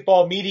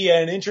basketball media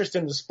and interest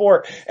in the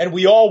sport. And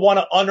we all want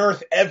to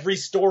unearth every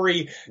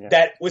story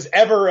that was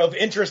ever of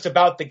interest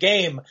about the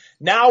game.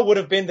 Now would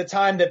have been the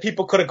time that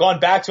people could have gone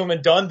back to him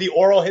and done the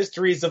oral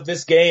histories of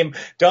this game,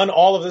 done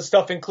all of this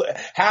stuff,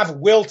 have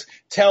Wilt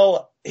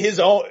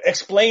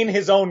explain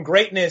his own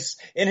greatness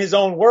in his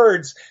own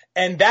words.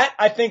 And that,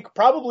 I think,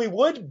 probably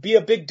would be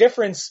a big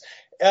difference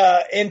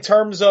in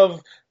terms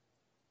of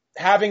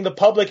having the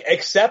public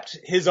accept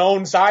his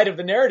own side of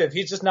the narrative.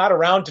 He's just not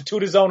around to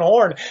toot his own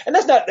horn. And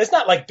that's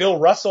not like Bill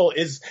Russell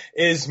is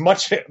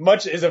much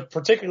is a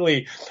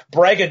particularly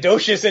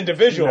braggadocious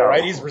individual,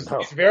 right? He's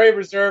very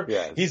reserved.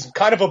 Yes. He's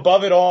kind of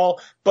above it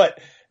all, but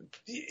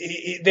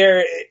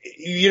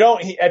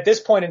at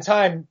this point in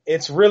time,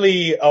 it's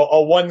really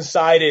a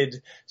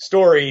one-sided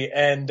story.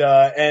 And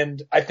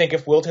I think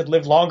if Wilt had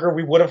lived longer,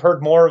 we would have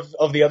heard more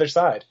of the other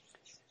side.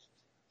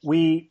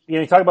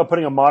 You talk about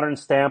putting a modern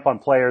stamp on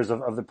players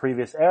of the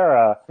previous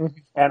era,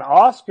 and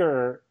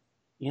Oscar,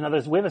 we have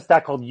a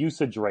stat called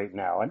usage rate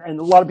now, and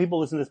a lot of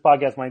people listen to this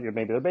podcast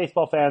maybe they're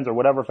baseball fans or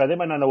whatever fan, they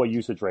might not know what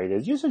usage rate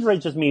is. Usage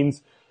rate just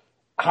means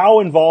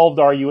how involved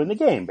are you in the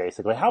game,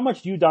 basically? How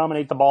much do you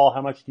dominate the ball?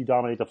 How much do you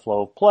dominate the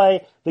flow of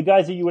play? The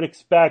guys that you would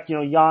expect,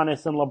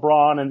 Giannis and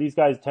LeBron, and these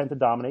guys tend to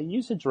dominate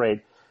usage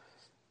rate.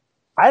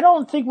 I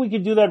don't think we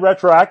could do that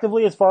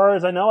retroactively as far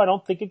as I know. I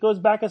don't think it goes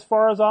back as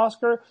far as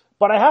Oscar,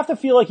 but I have to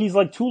feel like he's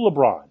like two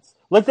LeBrons.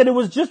 Like that it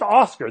was just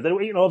Oscar. That,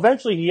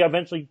 eventually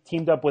he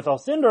teamed up with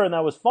Alcindor and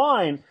that was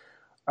fine.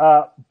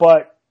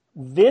 But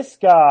this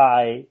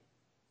guy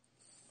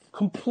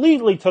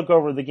completely took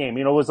over the game.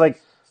 It was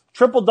like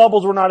triple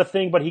doubles were not a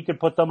thing, but he could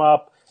put them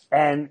up,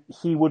 and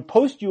he would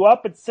post you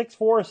up at 6'4",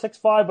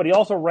 6'5", but he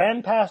also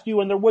ran past you,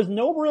 and there was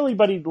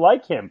nobody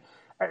like him.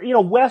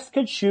 West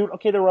could shoot.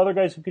 Okay, there were other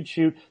guys who could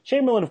shoot.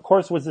 Chamberlain, of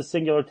course, was a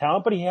singular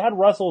talent, but he had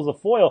Russell as a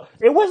foil.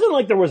 It wasn't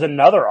like there was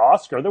another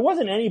Oscar. There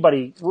wasn't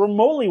anybody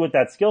remotely with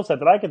that skill set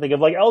that I could think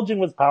of. Like Elgin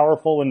was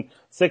powerful and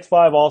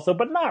 6'5" also,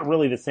 but not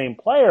really the same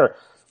player.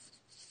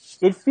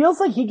 It feels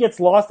like he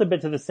gets lost a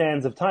bit to the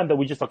sands of time that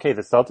the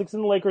Celtics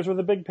and the Lakers were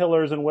the big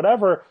pillars and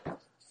whatever.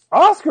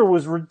 Oscar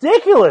was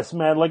ridiculous,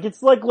 man. Like,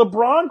 it's like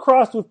LeBron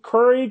crossed with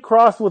Curry,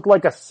 crossed with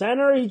like a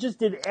center. He just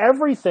did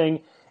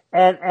everything.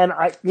 And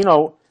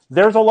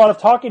there's a lot of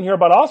talk in here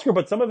about Oscar,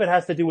 but some of it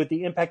has to do with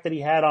the impact that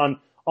he had on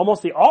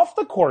almost the off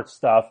the court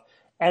stuff.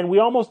 And we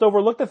almost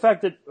overlook the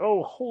fact that,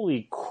 oh,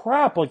 holy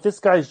crap, like this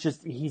guy's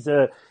just, he's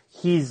a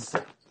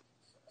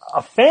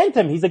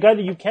phantom. He's a guy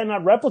that you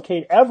cannot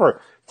replicate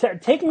ever.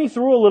 Take me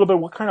through a little bit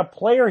what kind of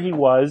player he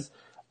was,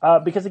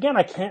 because again,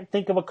 I can't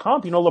think of a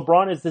comp.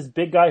 LeBron is this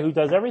big guy who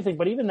does everything,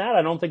 but even that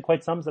I don't think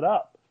quite sums it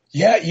up.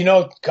 Yeah,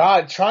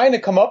 God, trying to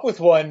come up with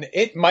one,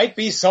 it might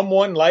be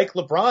someone like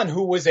LeBron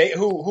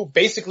who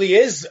basically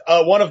is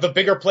one of the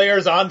bigger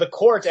players on the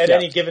court at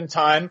any given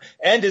time,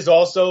 and is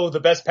also the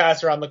best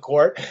passer on the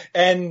court,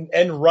 and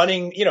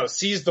running,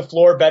 sees the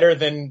floor better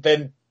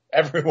than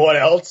everyone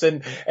else,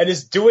 and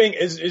is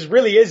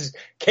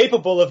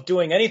capable of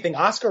doing anything.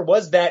 Oscar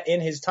was that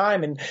in his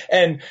time,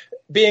 and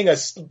being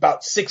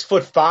about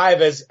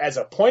 6'5" as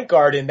a point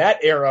guard in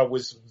that era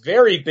was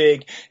very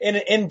big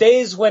in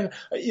days when,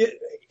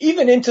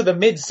 even into the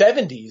mid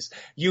 70s,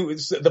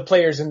 the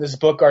players in this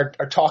book are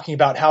talking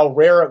about how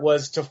rare it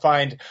was to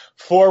find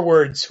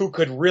forwards who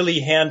could really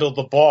handle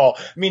the ball.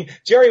 I mean,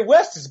 Jerry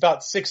West is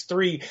about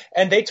 6'3",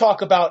 and they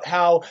talk about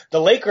how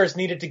the Lakers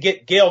needed to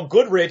get Gail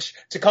Goodrich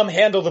to come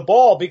handle the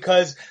ball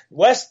because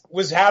West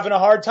was having a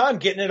hard time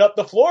getting it up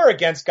the floor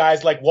against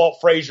guys like Walt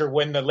Frazier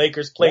when the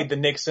Lakers played the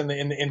Knicks in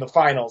the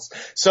finals.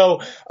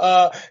 So,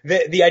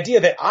 the idea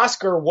that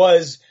Oscar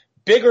was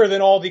bigger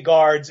than all the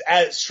guards,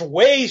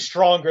 way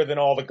stronger than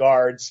all the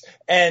guards,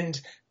 and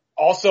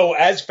also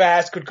as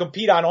fast, could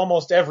compete on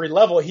almost every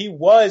level. He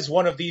was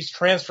one of these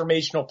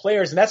transformational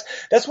players. And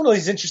that's one of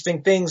these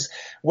interesting things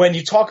when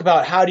you talk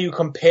about how do you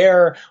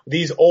compare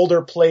these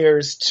older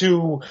players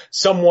to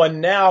someone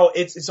now.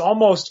 It's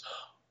almost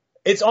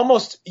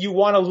you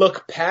want to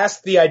look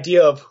past the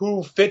idea of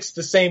who fits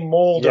the same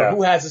mold or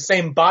who has the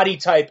same body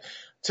type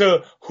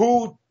to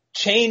who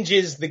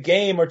changes the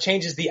game or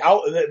changes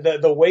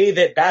the way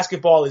that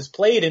basketball is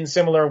played in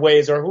similar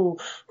ways, or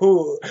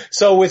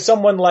so with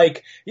someone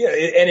like,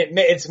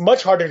 it's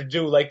much harder to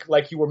do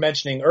like you were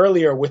mentioning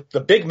earlier with the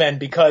big men,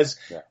 because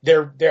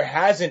there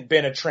hasn't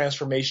been a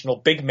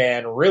transformational big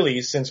man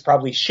really since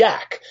probably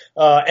Shaq.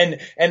 And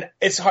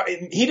it's hard,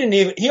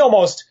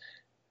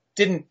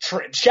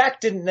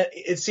 Shaq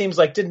it seems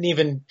like didn't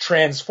even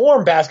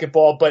transform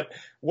basketball, but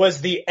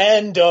was the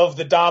end of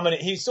the dominant.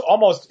 He's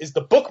almost is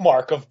the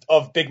bookmark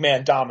of big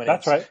man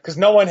dominance. That's right. Because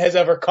no one has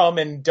ever come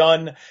and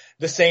done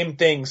the same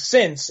thing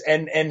since,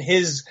 and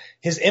his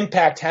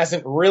impact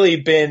hasn't really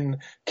been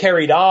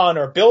carried on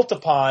or built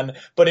upon,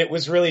 but it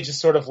was really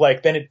just sort of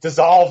like, then it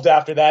dissolved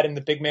after that, and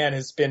the big man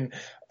has been,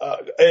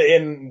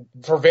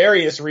 for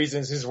various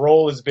reasons, his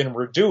role has been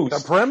reduced.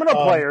 The perimeter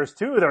players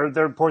too,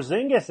 they're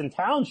Porzingis and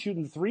Towns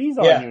shooting threes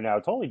on you now.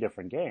 Totally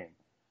different game.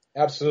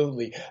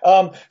 Absolutely.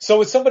 So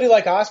with somebody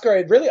like Oscar,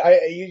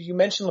 you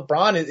mentioned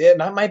LeBron, it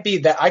might be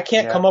that I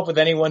can't come up with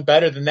anyone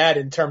better than that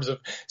in terms of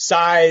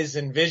size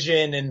and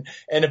vision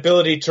and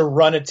ability to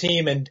run a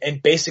team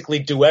and basically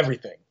do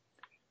everything.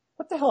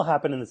 What the hell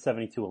happened in the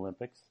 72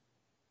 Olympics?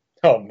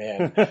 Oh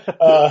man.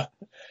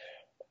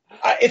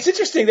 It's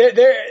interesting.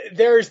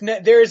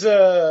 There's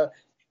a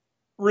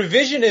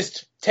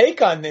revisionist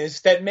take on this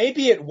that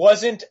maybe it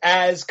wasn't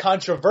as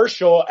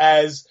controversial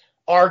as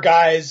our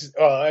guys.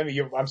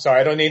 I'm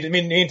sorry, I don't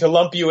mean to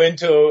lump you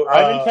into.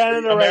 I'm in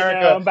Canada America.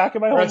 right now. I'm back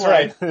in my home. That's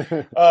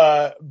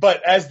right.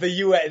 But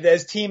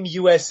as Team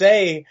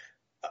USA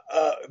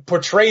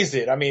portrays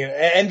it, I mean,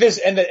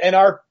 and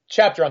our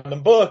chapter on the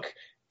book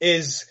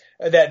is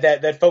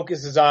that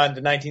focuses on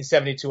the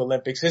 1972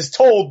 Olympics is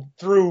told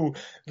through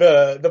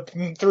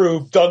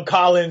through Doug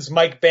Collins,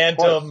 Mike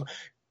Bantam,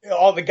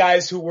 all the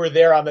guys who were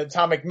there on the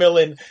Tom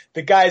McMillan,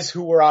 the guys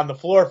who were on the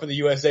floor for the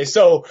USA.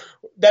 So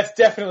that's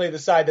definitely the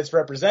side that's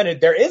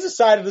represented. There is a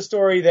side of the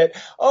story that,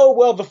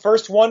 the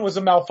first one was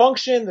a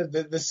malfunction.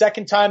 The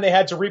second time they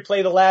had to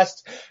replay the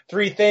last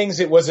three things,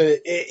 it was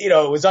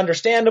it was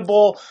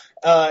understandable.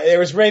 There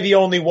was maybe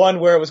only one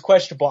where it was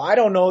questionable. I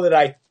don't know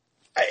that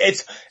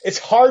it's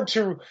hard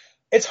to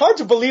it's hard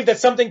to believe that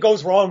something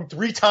goes wrong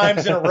 3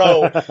 times in a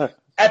row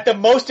at the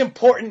most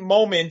important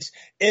moment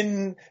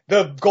in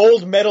the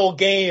gold medal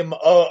game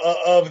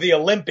of the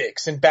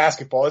Olympics in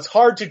basketball. It's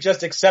hard to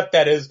just accept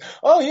that as,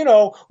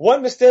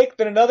 one mistake,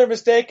 then another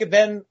mistake, and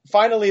then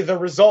finally the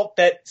result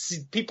that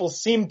people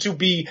seem to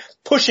be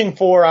pushing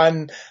for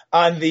on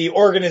the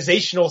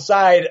organizational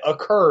side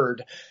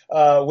occurred,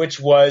 which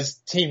was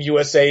Team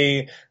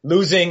USA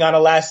losing on a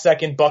last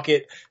second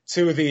bucket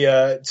to the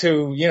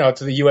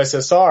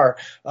USSR.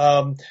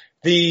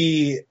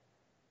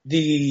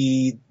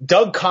 The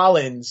Doug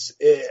Collins,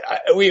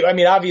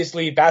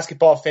 obviously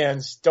basketball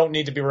fans don't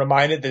need to be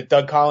reminded that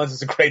Doug Collins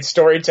is a great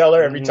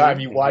storyteller every time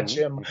you watch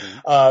him,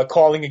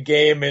 calling a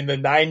game in the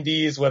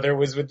 90s, whether it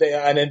was on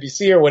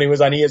NBC or when he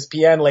was on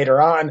ESPN later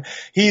on.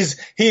 He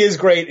is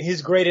great.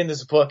 He's great in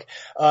this book.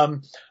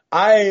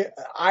 I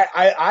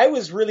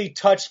was really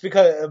touched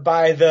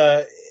by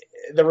the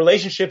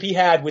relationship he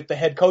had with the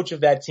head coach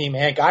of that team,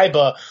 Hank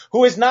Iba,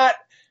 who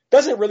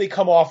doesn't really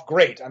come off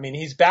great. I mean,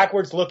 he's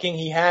backwards looking.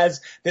 He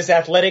has this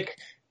athletic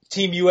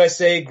Team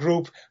USA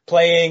group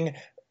playing,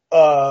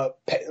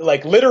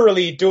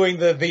 literally doing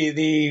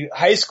the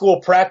high school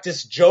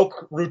practice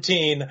joke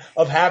routine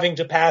of having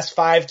to pass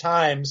 5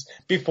 times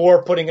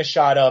before putting a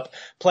shot up,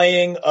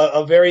 playing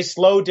a very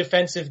slow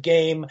defensive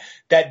game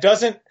that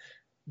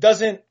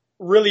doesn't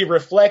really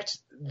reflect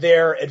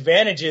their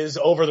advantages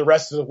over the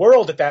rest of the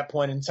world at that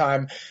point in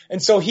time. And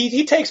so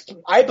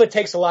Iba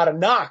takes a lot of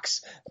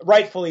knocks,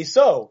 rightfully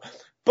so.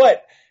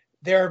 But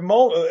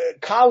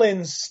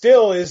Collins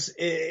still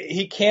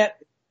he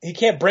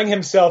can't bring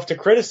himself to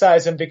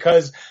criticize him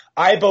because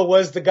Iba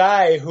was the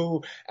guy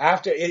who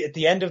at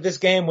the end of this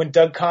game when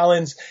Doug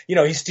Collins,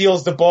 he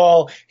steals the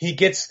ball, he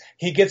gets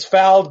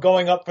fouled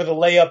going up for the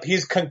layup,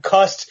 he's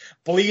concussed,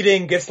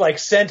 bleeding, gets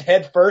sent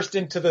head first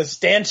into the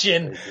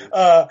stanchion,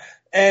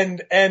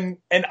 and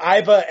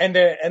Iba and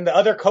the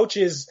other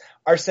coaches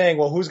are saying,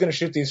 well, who's going to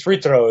shoot these free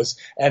throws?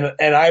 And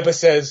Iba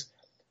says,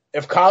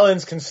 if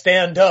Collins can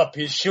stand up,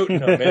 he's shooting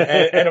them.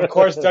 And of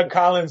course, Doug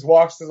Collins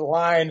walks to the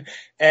line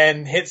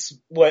and hits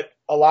what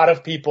a lot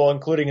of people,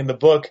 including in the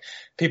book,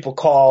 people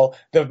call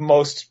the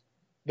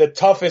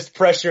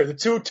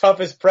 2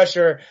 toughest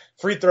pressure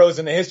free throws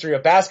in the history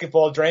of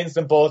basketball, drains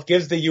them both,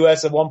 gives the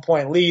U.S. a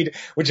 1-point lead,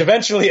 which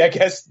eventually, I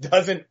guess,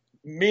 doesn't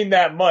mean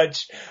that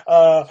much.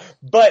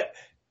 But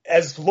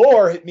as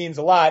lore, it means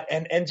a lot.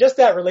 And just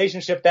that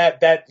relationship,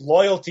 that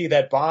loyalty,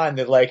 that bond,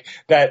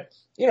 that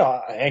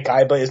Hank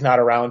Iba is not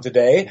around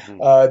today.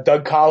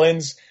 Doug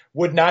Collins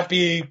would not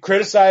be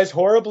criticized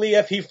horribly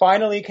if he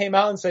finally came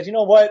out and said, you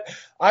know what,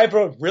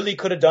 Iba really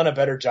could have done a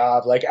better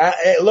job.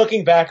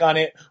 Looking back on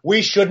it,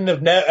 we shouldn't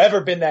have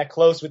ever been that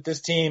close with this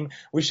team.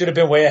 We should have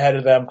been way ahead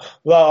of them.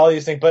 Well, all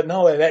these things. But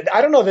no,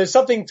 I don't know. There's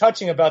something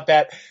touching about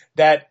that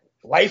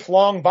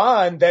lifelong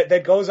bond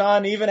that goes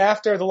on even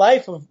after the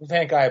life of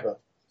Hank Iba.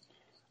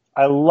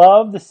 I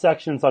love the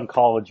sections on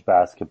college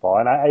basketball,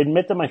 and I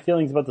admit that my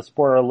feelings about the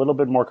sport are a little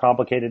bit more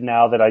complicated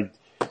now that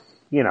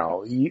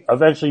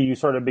eventually you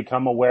sort of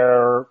become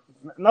aware,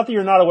 not that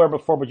you're not aware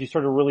before, but you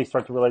sort of really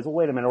start to realize, well,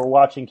 wait a minute, we're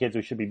watching kids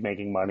who should be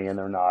making money and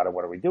they're not, or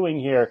what are we doing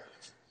here?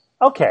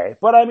 Okay,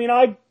 but I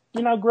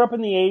grew up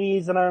in the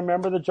 80s, and I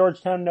remember the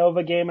Georgetown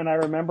Nova game, and I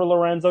remember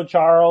Lorenzo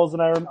Charles,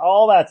 and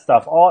all that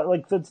stuff.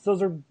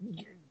 Those are,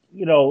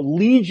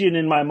 legion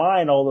in my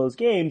mind, all those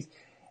games.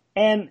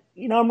 And,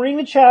 I'm reading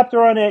the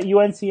chapter on at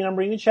UNC, and I'm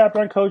reading the chapter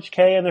on Coach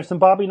K, and there's some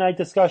Bobby Knight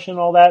discussion and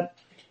all that.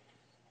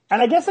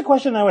 And I guess the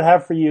question I would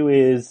have for you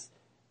is,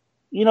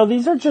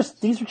 these are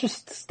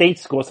just state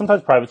schools,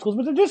 sometimes private schools,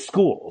 but they're just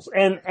schools.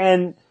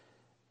 And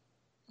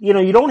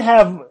you don't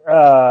have,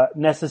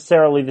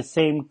 necessarily the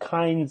same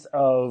kinds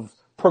of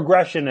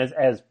progression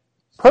as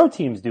pro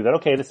teams do that.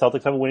 Okay, the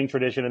Celtics have a winning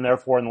tradition, and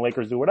therefore, and the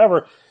Lakers do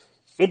whatever.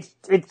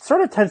 It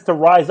sort of tends to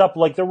rise up.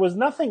 There was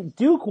nothing,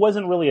 Duke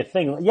wasn't really a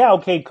thing. Yeah,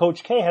 okay,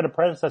 Coach K had a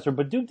predecessor,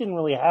 but Duke didn't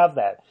really have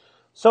that.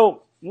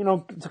 So,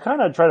 to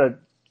kind of try to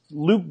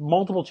loop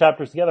multiple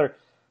chapters together,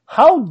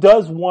 how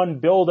does one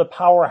build a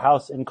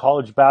powerhouse in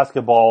college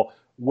basketball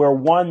where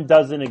one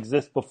doesn't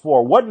exist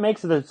before? What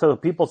makes it so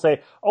that people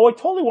say, oh, I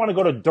totally want to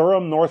go to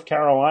Durham, North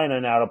Carolina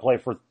now to play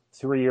for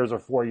 3 years or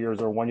 4 years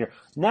or 1 year.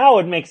 Now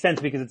it makes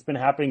sense because it's been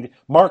happening.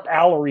 Mark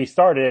Allery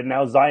started it, and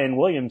now Zion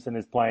Williamson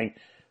is playing.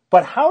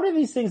 But how do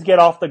these things get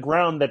off the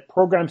ground that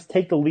programs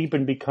take the leap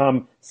and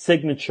become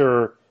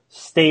signature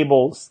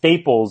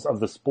staples of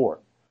the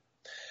sport?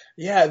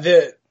 Yeah,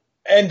 there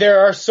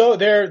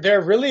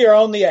really are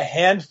only a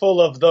handful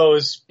of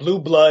those blue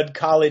blood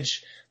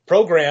college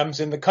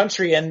programs in the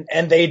country,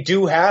 and they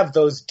do have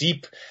those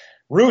deep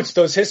roots,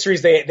 those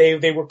histories.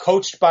 They were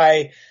coached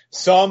by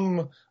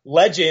some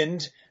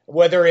legend,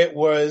 whether it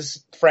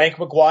was Frank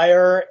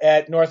McGuire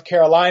at North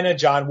Carolina,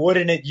 John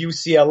Wooden at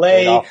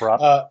UCLA,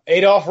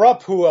 Adolph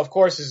Rupp, who of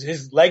course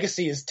his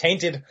legacy is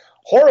tainted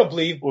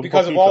horribly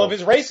because of all of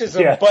his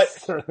racism. Yes.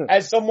 But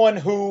as someone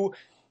who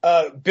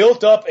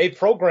built up a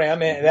program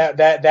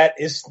that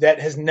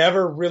has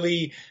never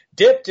really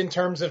dipped in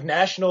terms of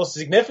national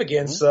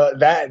significance,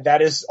 that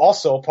is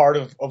also part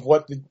of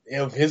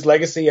of his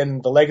legacy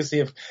and the legacy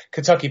of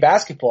Kentucky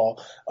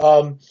basketball.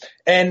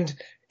 And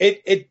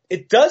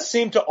it does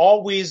seem to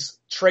always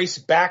trace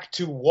back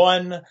to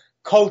one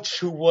coach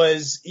who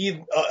was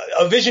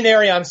a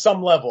visionary on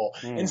some level.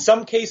 In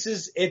some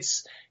cases,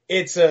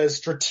 it's a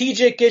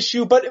strategic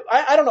issue, but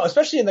I don't know,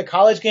 especially in the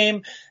college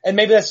game, and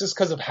maybe that's just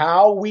because of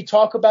how we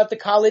talk about the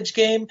college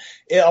game.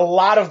 A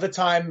lot of the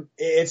time,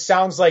 it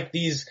sounds like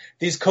these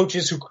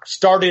coaches who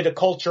started a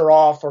culture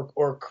off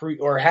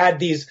or had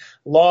these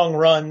long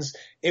runs,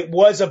 it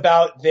was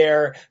about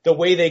the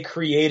way they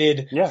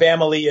created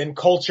family and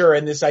culture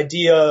and this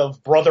idea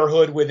of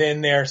brotherhood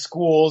within their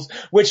schools,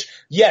 which,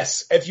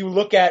 yes, if you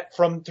look at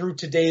through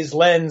today's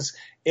lens,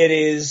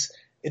 it's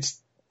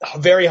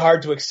very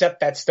hard to accept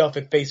that stuff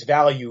at face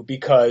value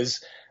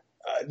because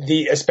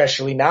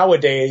especially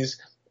nowadays,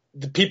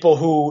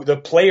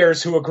 the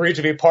players who agree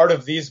to be part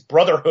of these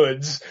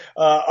brotherhoods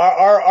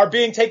are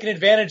being taken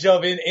advantage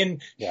of in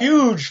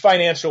huge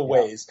financial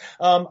ways.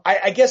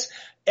 I guess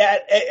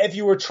if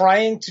you were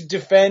trying to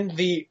defend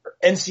the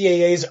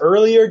NCAA's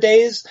earlier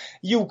days,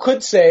 you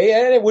could say,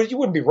 and you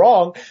wouldn't be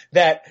wrong,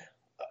 that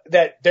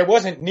there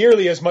wasn't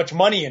nearly as much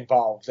money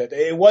involved. That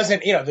it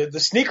wasn't, the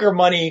sneaker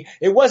money.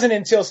 It wasn't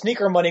until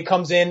sneaker money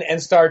comes in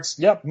and starts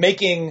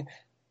making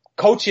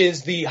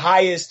coaches the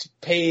highest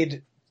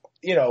paid,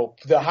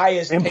 the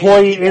highest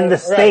employee paid in the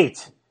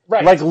state.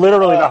 Right. Like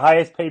literally the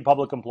highest paid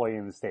public employee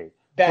in the state.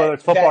 Whether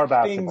it's football or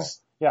basketball.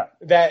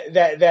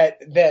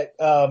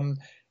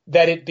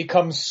 That it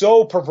becomes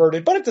so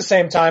perverted, but at the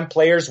same time,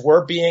 players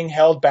were being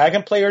held back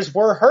and players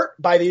were hurt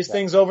by these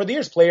things over the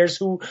years. Players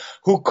who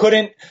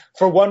couldn't,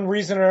 for one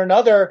reason or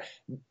another,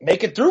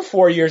 make it through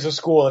 4 years of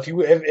school.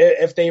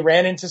 If they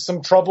ran into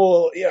some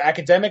trouble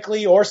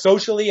academically or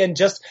socially and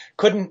just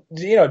couldn't,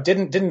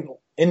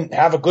 didn't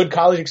have a good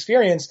college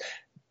experience.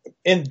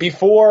 And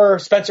before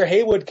Spencer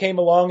Haywood came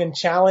along and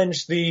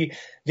challenged the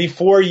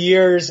 4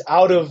 years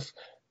out of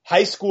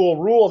high school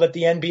rule that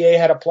the NBA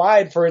had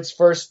applied for its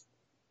first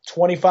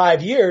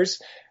 25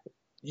 years,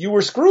 you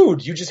were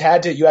screwed. You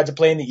had to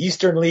play in the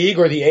Eastern League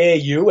or the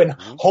AAU and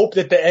hope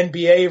that the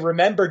NBA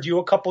remembered you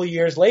a couple of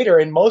years later.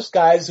 And most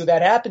guys who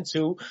that happened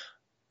to,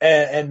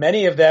 and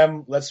many of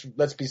them, let's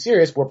be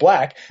serious, were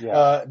black.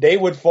 They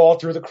would fall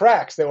through the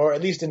cracks, or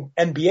at least in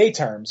NBA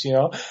terms,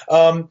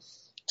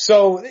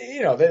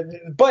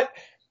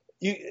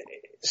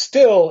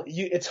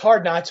 it's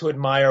hard not to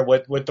admire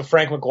what the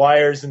Frank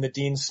McGuires and the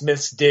Dean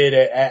Smiths did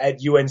at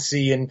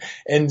UNC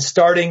and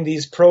starting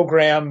these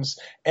programs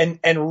and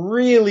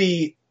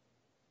really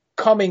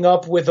coming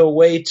up with a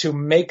way to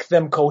make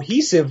them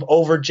cohesive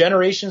over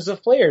generations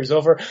of players,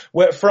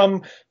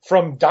 from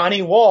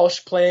Donnie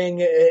Walsh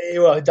playing,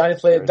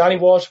 Donnie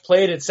Walsh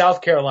played at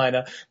South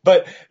Carolina,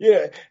 but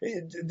the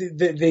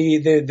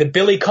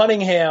Billy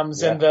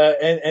Cunninghams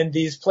and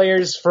these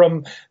players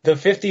from the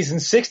 50s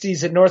and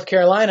 60s at North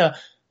Carolina,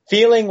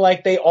 feeling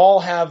like they all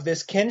have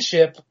this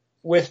kinship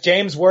with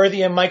James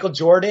Worthy and Michael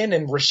Jordan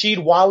and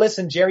Rasheed Wallace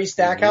and Jerry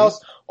Stackhouse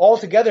all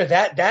together.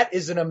 That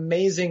is an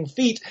amazing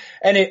feat.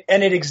 And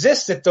it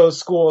exists at those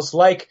schools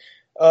like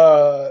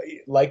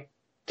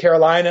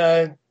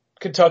Carolina,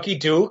 Kentucky,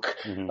 Duke,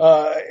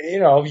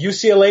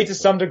 UCLA to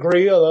some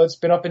degree, although it's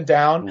been up and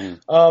down.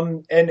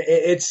 And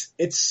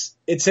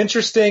it's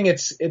interesting.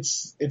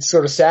 It's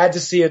sort of sad to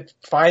see it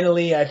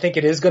finally. I think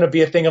it is going to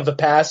be a thing of the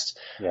past,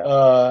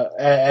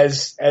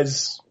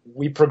 as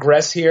we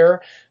progress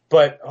here,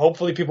 but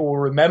hopefully people will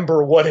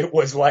remember what it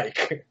was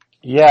like.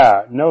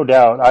 Yeah, no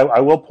doubt.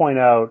 I will point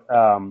out,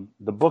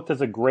 the book does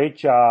a great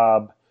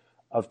job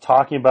of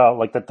talking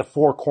about that the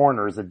four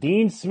corners.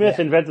 Dean Smith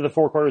invented the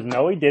four corners.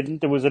 No, he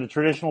didn't. It was at a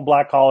traditional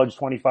black college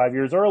 25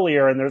 years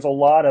earlier, and there's a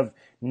lot of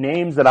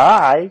names that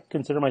I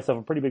consider myself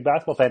a pretty big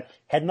basketball fan,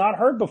 had not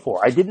heard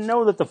before. I didn't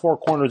know that the four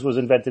corners was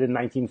invented in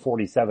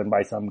 1947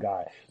 by some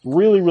guy.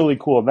 Really, really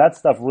cool. That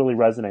stuff really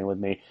resonated with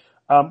me.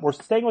 We're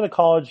staying with a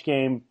college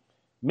game.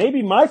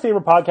 Maybe my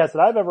favorite podcast that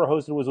I've ever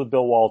hosted was with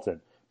Bill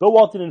Walton. Bill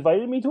Walton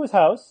invited me to his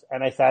house,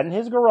 and I sat in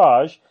his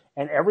garage,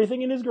 and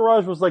everything in his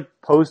garage was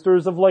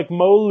posters of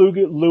Mo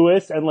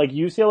Lewis and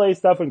UCLA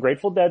stuff and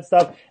Grateful Dead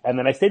stuff. And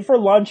then I stayed for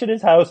lunch at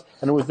his house,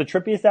 and it was the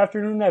trippiest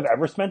afternoon I've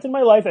ever spent in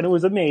my life, and it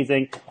was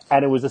amazing.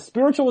 And it was a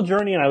spiritual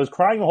journey, and I was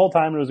crying the whole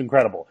time, and it was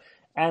incredible.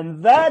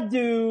 And that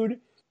dude,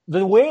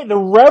 the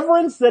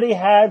reverence that he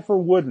had for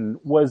Wooden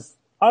was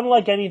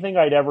unlike anything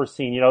I'd ever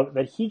seen.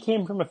 That he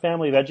came from a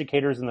family of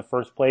educators in the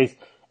first place,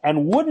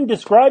 and Wooden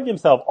described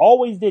himself,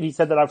 always did. He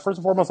said that first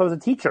and foremost I was a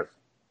teacher.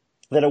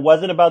 That it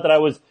wasn't about that I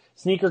was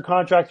sneaker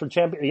contracts for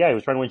champion. Yeah, he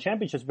was trying to win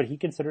championships, but he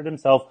considered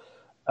himself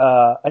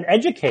an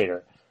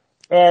educator.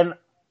 And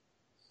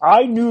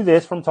I knew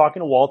this from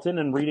talking to Walton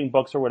and reading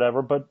books or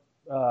whatever, but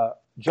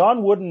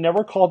John Wooden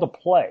never called a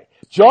play.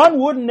 John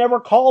Wooden never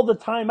called a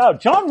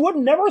timeout. John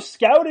Wooden never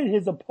scouted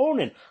his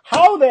opponent.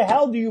 How the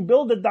hell do you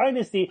build a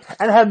dynasty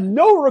and have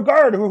no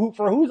regard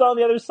for who's on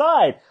the other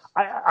side?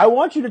 I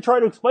want you to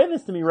try to explain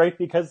this to me, Rafe,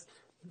 because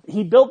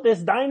he built this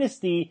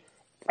dynasty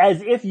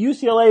as if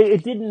UCLA,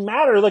 it didn't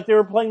matter. Like they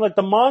were playing like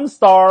the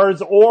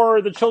Monstars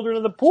or the Children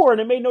of the Poor,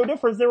 and it made no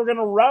difference. They were going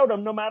to rout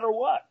them no matter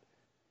what.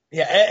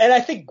 Yeah, and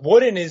I think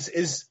Wooden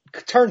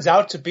turns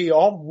out to be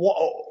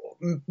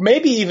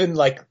maybe even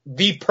like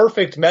the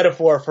perfect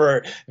metaphor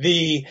for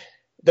the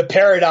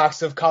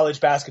paradox of college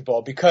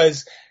basketball,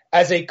 because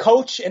as a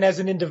coach and as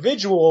an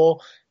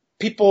individual,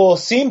 people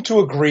seem to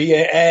agree,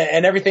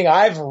 and everything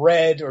I've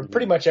read, or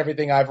pretty much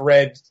everything I've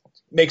read,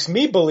 makes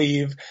me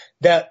believe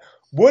that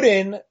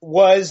Wooden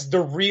was the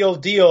real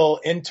deal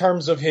in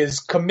terms of his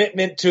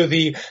commitment to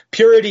the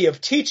purity of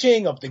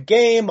teaching, of the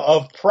game,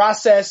 of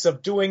process,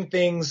 of doing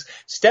things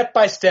step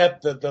by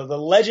step. The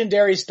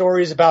legendary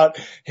stories about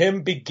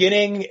him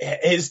beginning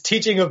his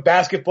teaching of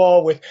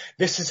basketball with,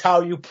 this is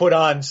how you put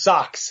on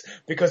socks,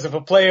 because if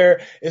a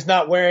player is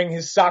not wearing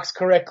his socks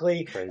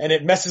correctly and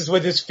it messes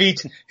with his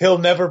feet, he'll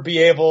never be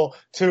able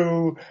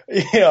to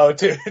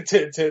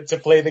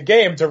play the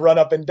game, to run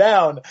up and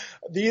down.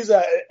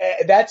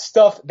 That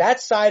stuff,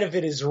 that side of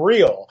it is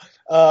real.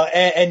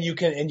 And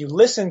you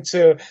listen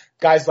to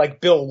guys like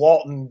Bill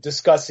Walton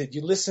discuss it.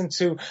 You listen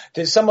to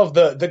some of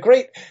the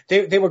great,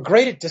 they were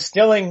great at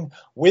distilling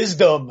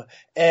wisdom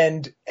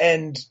and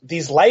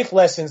these life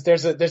lessons.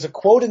 There's a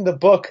quote in the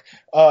book,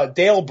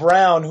 Dale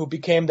Brown, who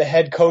became the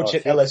head coach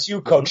at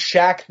LSU, coach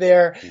Shaq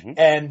there,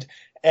 and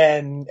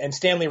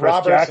Stanley Chris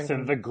Roberts.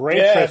 Jackson, the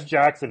great Chris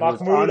Jackson,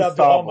 was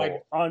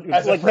unstoppable.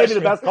 Like maybe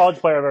the best college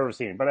player I've ever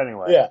seen, but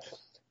anyway. Yeah.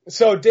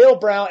 So Dale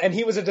Brown, and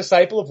he was a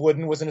disciple of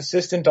Wooden, was an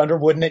assistant under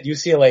Wooden at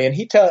UCLA, and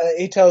he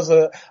tells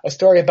a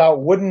story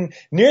about Wooden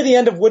near the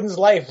end of Wooden's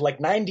life, like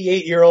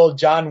 98-year-old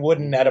John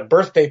Wooden at a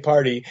birthday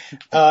party,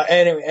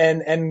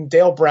 and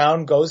Dale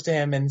Brown goes to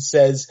him and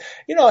says,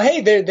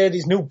 hey, there are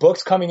these new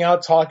books coming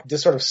out,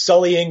 just sort of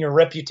sullying your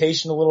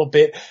reputation a little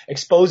bit,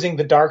 exposing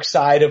the dark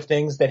side of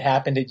things that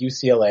happened at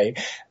UCLA.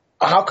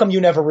 How come you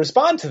never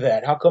respond to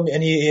that? How come?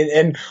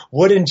 And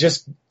Wooden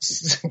just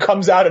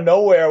comes out of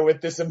nowhere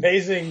with this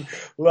amazing,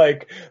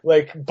 like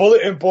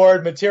bulletin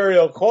board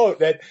material quote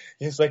that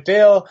he's like,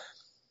 Dale,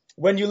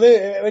 when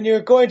you're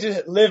going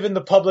to live in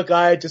the public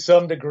eye to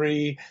some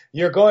degree,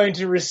 you're going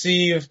to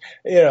receive,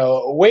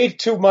 way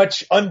too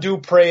much undue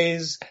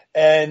praise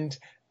and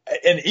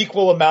an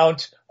equal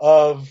amount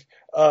of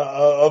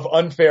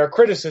unfair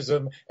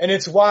criticism. And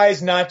it's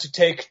wise not to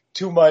take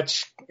too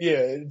much,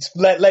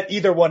 let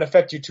either one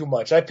affect you too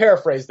much. I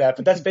paraphrase that,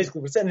 but that's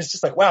basically what's said. And it's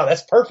just like, wow,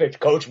 that's perfect,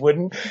 Coach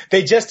Wooden.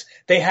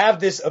 They have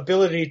this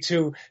ability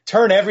to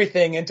turn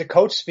everything into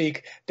coach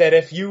speak, that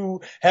if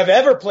you have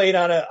ever played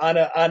on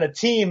a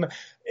team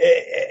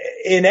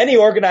in any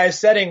organized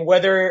setting,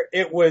 whether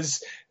it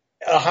was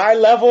a high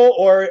level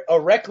or a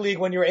rec league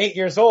when you're 8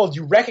 years old,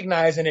 you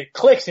recognize and it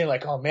clicks and you're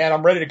like, oh man,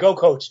 I'm ready to go,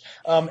 coach.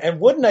 And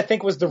Wooden, I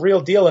think, was the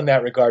real deal in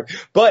that regard.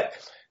 But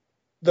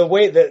the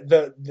way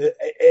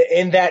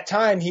in that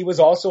time, he was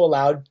also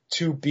allowed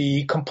to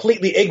be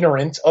completely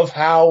ignorant of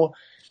how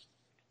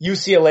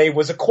UCLA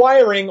was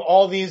acquiring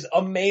all these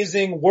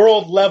amazing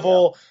world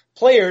level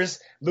players.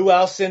 Lou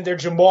Alcindor,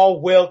 Jamal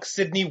Wilkes,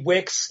 Sidney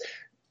Wicks,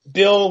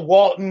 Bill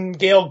Walton,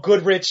 Gail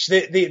Goodrich,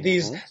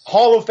 these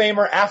Hall of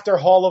Famer after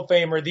Hall of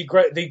Famer,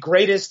 the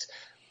greatest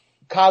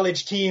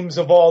college teams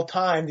of all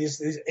time, these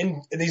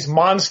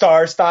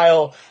Monstar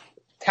style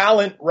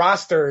talent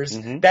rosters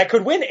that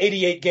could win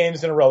 88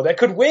 games in a row, that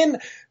could win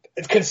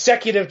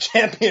consecutive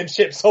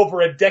championships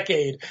over a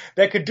decade,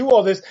 that could do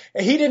all this.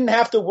 And he didn't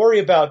have to worry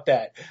about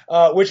that,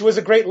 which was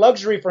a great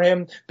luxury for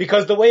him,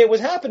 because the way it was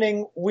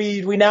happening,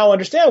 we now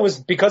understand, was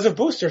because of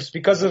boosters,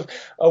 because of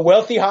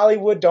wealthy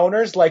Hollywood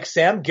donors like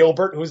Sam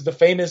Gilbert, who's the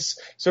famous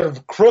sort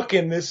of crook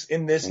in this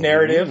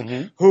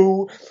narrative,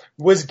 who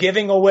was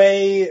giving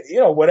away,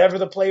 whatever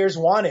the players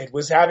wanted,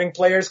 was having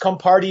players come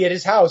party at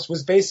his house,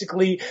 was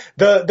basically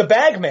the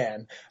bag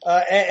man.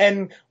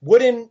 And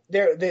Wooden,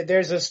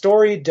 there's a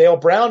story, Dale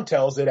Brown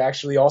tells it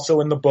actually also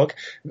in the book,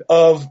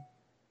 of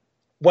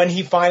when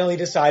he finally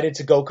decided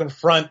to go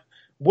confront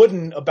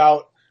Wooden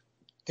about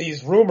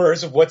these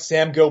rumors of what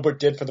Sam Gilbert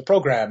did for the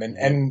program.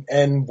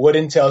 And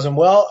Wooden tells him,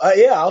 well,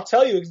 yeah, I'll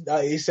tell you.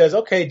 He says,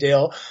 okay,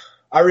 Dale,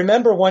 I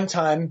remember one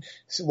time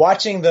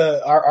watching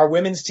our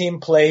women's team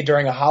play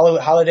during a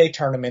holiday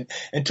tournament,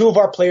 and two of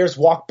our players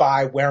walked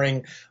by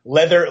wearing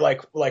leather,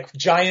 like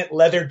giant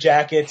leather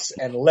jackets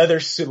and leather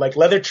suit, like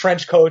leather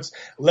trench coats,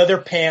 leather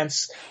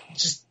pants,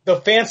 just the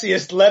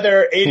fanciest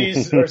leather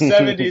 80s or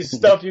 70s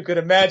stuff you could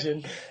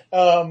imagine.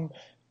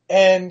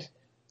 And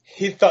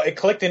he thought, it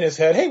clicked in his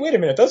head, hey, wait a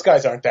minute, those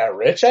guys aren't that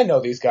rich. I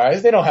know these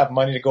guys. They don't have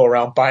money to go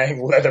around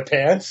buying leather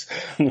pants.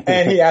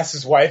 And he asked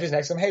his wife, who's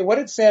next to him, hey, what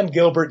did Sam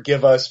Gilbert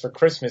give us for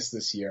Christmas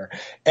this year?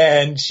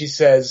 And she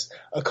says,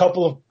 a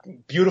couple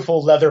of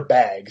beautiful leather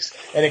bags.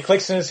 And it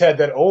clicks in his head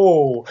that,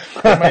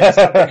 there might be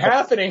something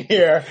happening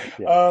here.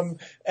 Yes.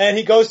 And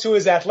he goes to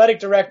his athletic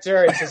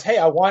director and says, hey,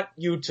 I want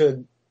you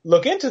to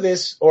look into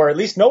this, or at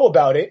least know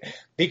about it,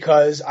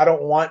 because I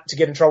don't want to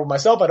get in trouble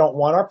myself. I don't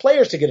want our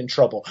players to get in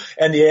trouble.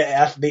 And the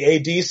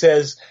AD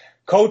says,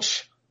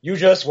 Coach, You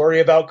just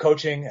worry about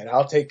coaching and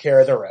I'll take care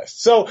of the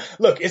rest. So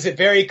look, is it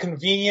very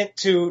convenient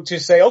to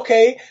say,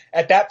 okay,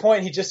 at that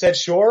point he just said,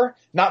 sure,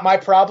 not my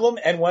problem,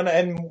 and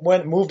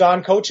went moved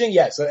on coaching?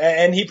 Yes.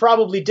 And he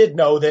probably did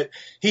know that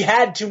he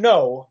had to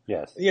know,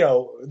 yes,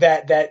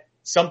 that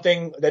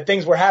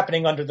things were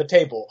happening under the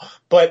table.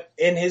 But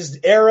in his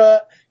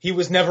era, he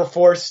was never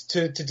forced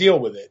to deal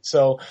with it.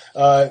 So,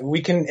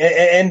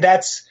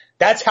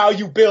 that's how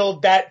you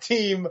build that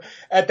team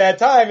at that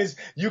time, is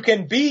you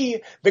can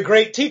be the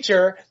great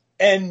teacher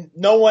and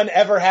no one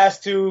ever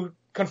has to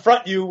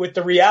confront you with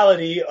the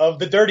reality of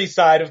the dirty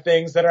side of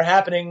things that are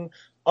happening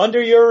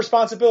under your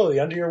responsibility,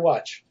 under your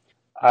watch.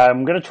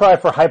 I'm going to try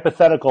for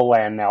hypothetical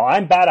land now.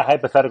 I'm bad at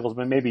hypotheticals,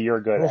 but maybe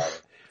you're good at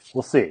it.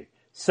 We'll see.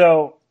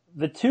 So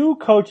the two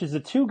coaches,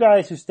 the two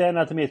guys who stand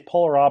out to me as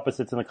polar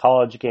opposites in the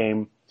college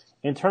game,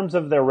 in terms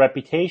of their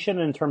reputation,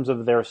 in terms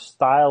of their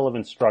style of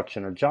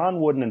instruction, are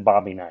John Wooden and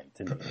Bobby Knight.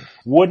 And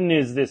Wooden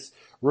is this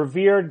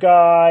revered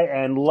guy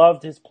and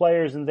loved his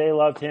players and they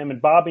loved him.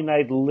 And Bobby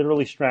Knight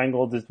literally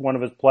strangled one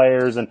of his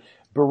players and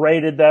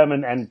berated them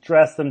and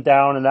dressed them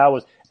down.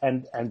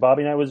 And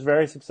Bobby Knight was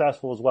very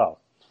successful as well.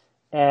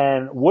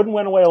 And Wooden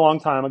went away a long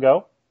time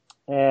ago.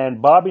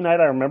 And Bobby Knight,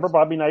 I remember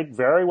Bobby Knight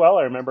very well.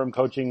 I remember him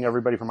coaching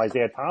everybody from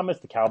Isaiah Thomas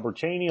to Cal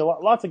Cheney,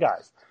 lots of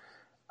guys.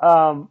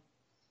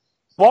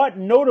 But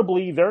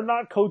notably, they're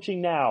not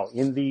coaching now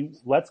in the,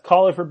 let's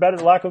call it for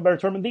lack of a better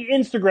term, the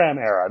Instagram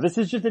era. This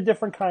is just a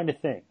different kind of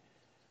thing.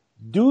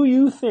 Do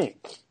you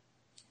think,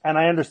 and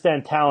I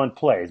understand talent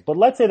plays, but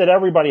let's say that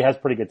everybody has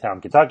pretty good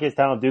talent. Kentucky has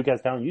talent, Duke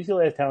has talent,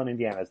 UCLA has talent,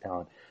 Indiana has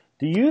talent.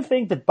 Do you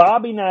think that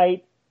Bobby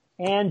Knight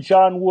and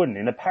John Wooden,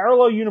 in a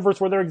parallel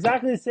universe where they're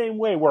exactly the same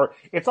way, where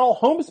it's all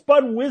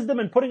homespun wisdom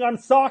and putting on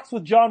socks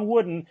with John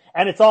Wooden,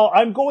 and it's all,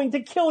 I'm going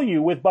to kill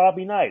you with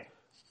Bobby Knight?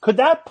 Could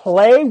that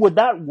play? Would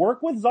that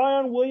work with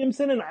Zion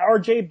Williamson and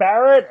R.J.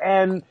 Barrett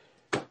and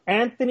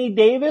Anthony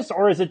Davis?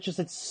 Or is it just,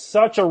 it's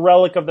such a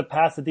relic of the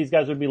past that these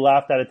guys would be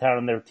laughed out of town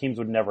and their teams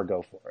would never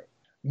go for it?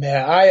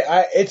 Man,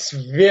 it's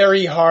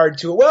very hard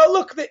to, well,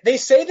 look, they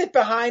say that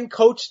behind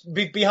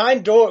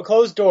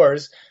closed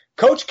doors,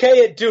 Coach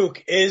K at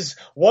Duke is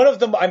one of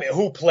them,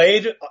 who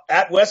played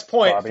at West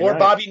Point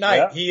Bobby Knight.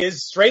 Yeah. He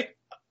is straight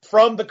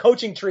from the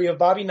coaching tree of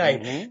Bobby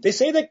Knight. Mm-hmm. They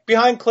say that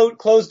behind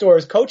closed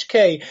doors, Coach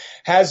K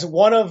has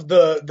one of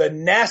the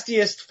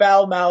nastiest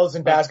foul mouths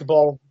in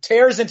basketball,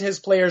 tears into his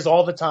players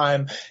all the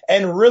time,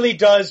 and really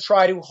does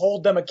try to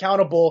hold them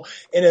accountable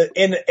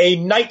in a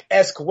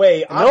Knight-esque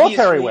way.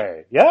 Military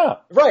way, yeah.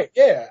 Right,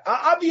 yeah.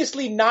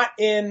 Obviously not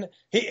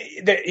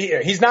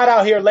he's not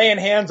out here laying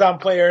hands on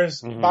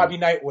players, mm-hmm. Bobby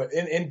Knight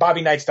in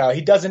Bobby Knight style.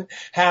 He doesn't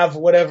have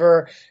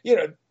whatever,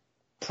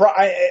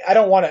 I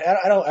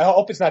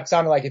hope it's not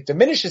sounding like it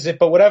diminishes it,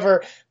 but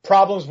whatever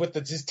problems with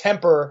his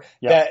temper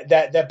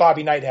that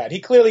Bobby Knight had. He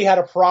clearly had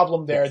a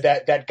problem there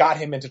that got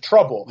him into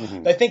trouble.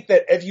 Mm-hmm. I think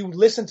that if you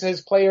listen to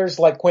his players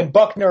like Quinn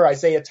Buckner,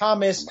 Isaiah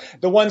Thomas,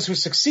 the ones who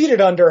succeeded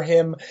under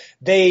him,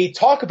 they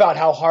talk about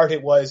how hard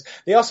it was.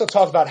 They also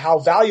talk about how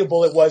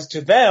valuable it was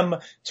to them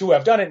to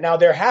have done it. Now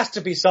there has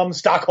to be some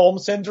Stockholm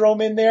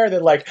syndrome in there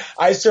that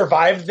I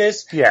survived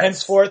this. Yes.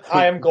 Henceforth,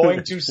 I am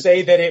going to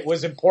say that it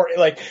was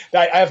important.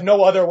 I have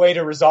no other way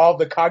to resolve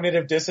the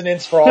cognitive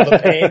dissonance for all the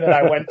pain that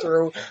I went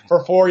through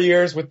for 4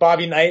 years with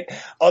Bobby Knight,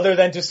 other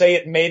than to say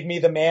it made me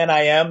the man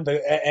I am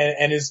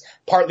and is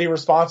partly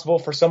responsible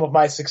for some of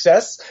my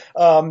success.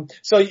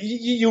 So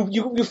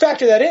you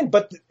factor that in,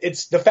 but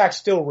the fact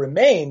still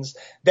remains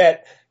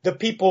that the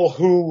people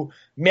who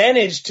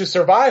managed to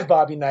survive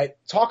Bobby Knight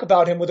talk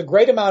about him with a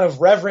great amount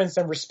of reverence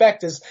and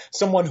respect as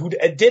someone who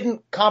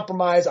didn't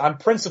compromise on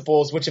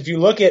principles, which if you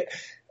look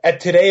at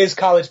today's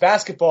college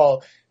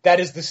basketball, that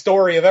is the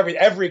story of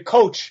every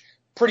coach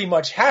pretty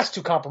much has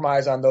to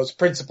compromise on those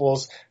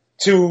principles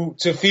to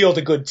field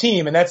a good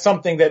team. And that's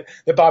something that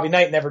Bobby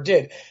Knight never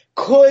did.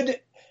 Could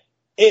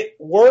it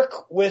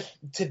work with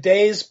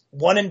today's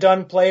one and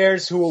done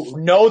players who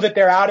know that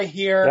they're out of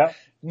here? Yeah.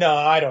 No,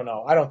 I don't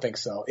know. I don't think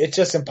so. It's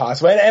just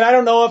impossible. And I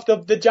don't know if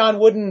the John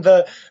Wooden,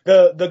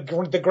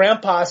 the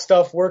grandpa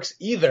stuff works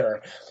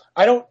either.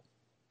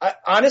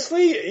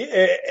 Honestly,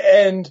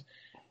 and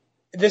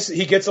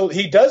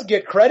he does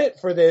get credit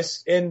for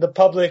this in the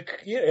public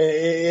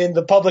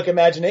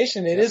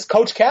imagination. It is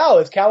Coach Cal.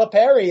 It's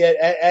Calipari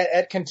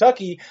at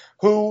Kentucky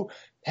who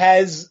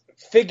has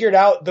figured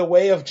out the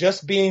way of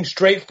just being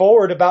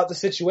straightforward about the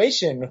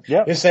situation.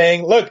 Yep. Is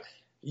saying, look,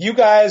 you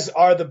guys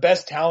are the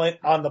best talent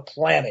on the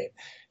planet.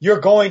 You're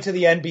going to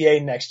the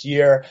NBA next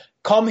year.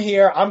 Come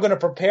here. I'm going to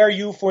prepare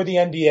you for the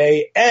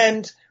NBA,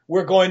 and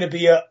we're going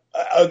to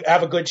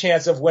have a good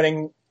chance of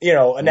winning,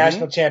 a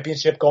national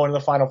championship, going to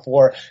the Final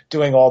Four,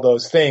 doing all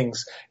those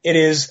things. It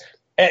is,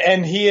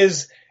 and he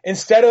is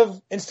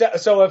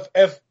so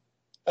if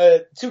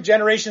 2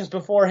 generations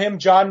before him,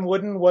 John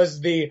Wooden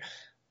was the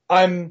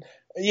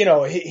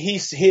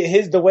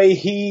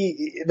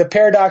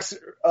paradox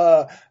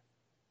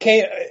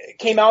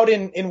came out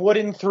in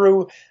Wooden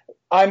through,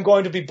 I'm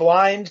going to be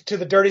blind to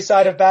the dirty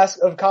side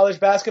of college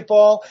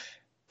basketball.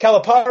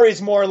 Calipari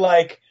is more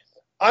like,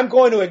 I'm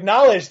going to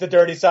acknowledge the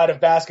dirty side of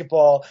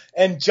basketball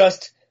and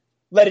just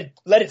let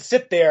it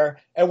sit there,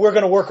 and we're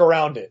going to work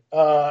around it.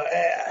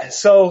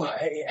 So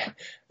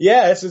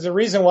yeah, this is a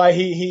reason why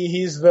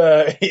he's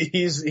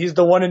the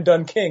one and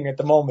done king at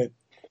the moment.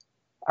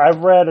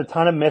 I've read a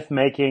ton of myth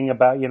making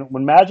about,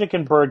 when Magic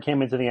and Bird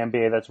came into the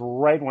NBA, that's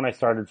right when I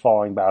started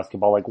following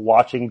basketball, like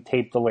watching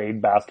tape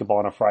delayed basketball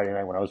on a Friday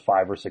night when I was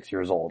 5 or 6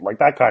 years old, like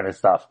that kind of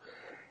stuff.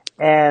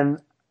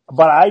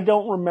 But I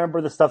don't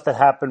remember the stuff that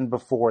happened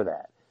before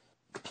that.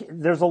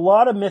 There's a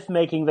lot of myth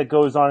making that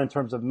goes on in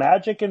terms of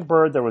Magic and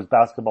Bird. There was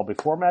basketball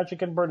before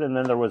Magic and Bird, and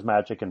then there was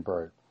Magic and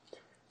Bird.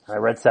 I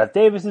read Seth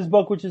Davis's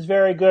book, which is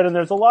very good, and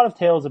there's a lot of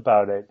tales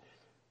about it.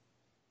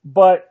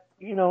 But,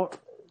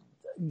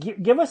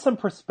 give us some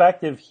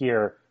perspective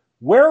here.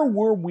 Where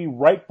were we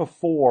right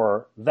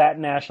before that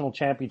national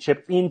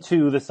championship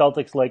into the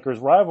Celtics-Lakers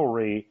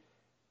rivalry?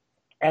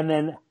 And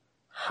then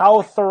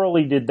how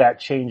thoroughly did that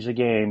change the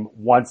game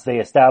once they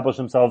established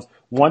themselves,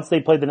 once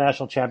they played the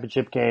national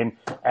championship game,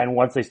 and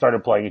once they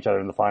started playing each other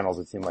in the finals,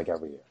 it seemed like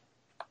every year?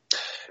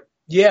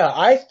 Yeah,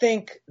 I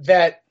think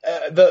that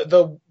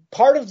the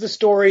part of the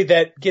story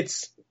that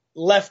gets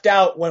left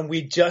out when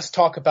we just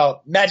talk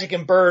about Magic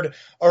and Bird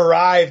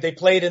arrived. They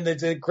played in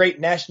the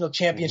great national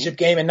championship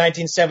game in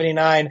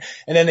 1979,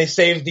 and then they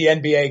saved the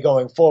NBA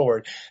going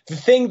forward. The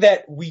thing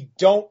that we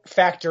don't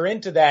factor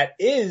into that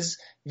is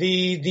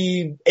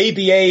the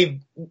ABA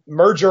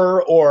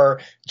merger or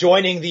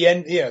joining the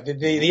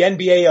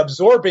NBA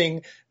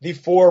absorbing the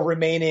four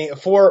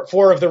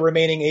of the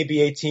remaining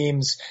ABA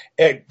teams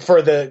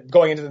for the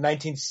going into the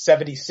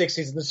 1976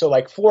 season. So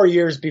like 4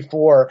 years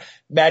before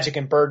Magic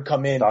and Bird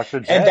come in.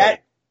 Dr. J. And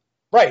that,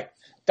 right.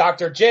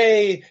 Dr.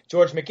 J,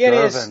 George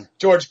McGinnis,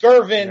 George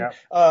Gervin,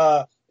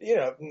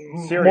 Yep.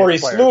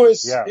 Maurice players.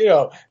 Lewis,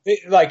 Yeah.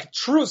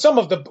 some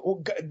of the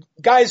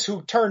guys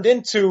who turned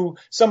into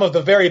some of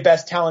the very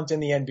best talent in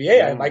the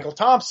NBA. Michael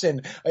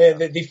Thompson,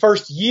 the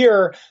first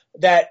year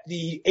that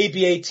the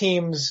ABA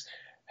teams,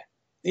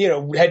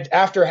 had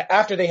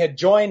after they had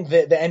joined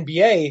the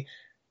NBA,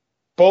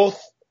 both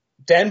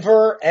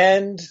Denver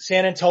and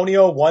San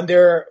Antonio won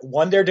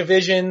their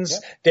divisions.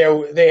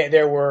 Yep.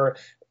 There were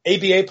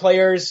ABA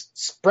players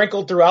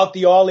sprinkled throughout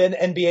the all in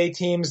NBA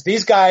teams.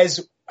 These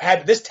guys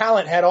this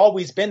talent had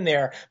always been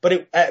there,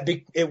 but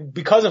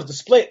because of the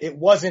split, it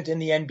wasn't in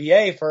the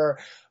NBA for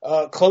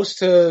close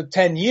to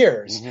 10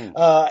 years. Mm-hmm.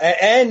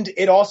 And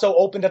it also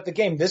opened up the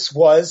game. These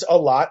were a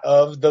lot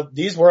of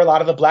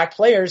the black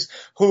players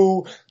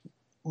who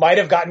might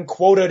have gotten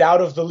quoted out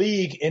of the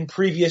league in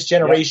previous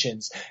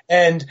generations. Yep.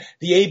 And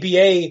the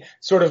ABA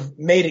sort of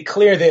made it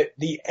clear that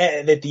the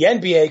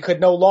NBA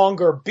could no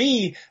longer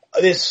be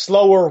this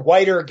slower,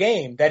 whiter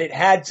game, that it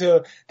had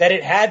to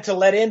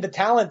let in the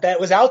talent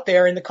that was out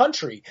there in the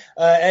country.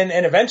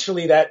 And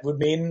eventually that would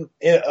mean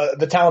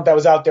the talent that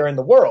was out there in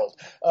the world.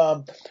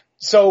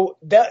 So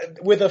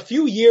that with a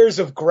few years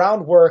of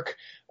groundwork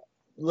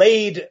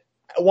laid,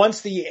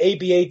 once the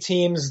ABA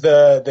teams,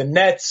 the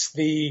Nets,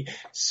 the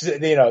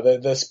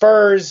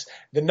Spurs,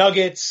 the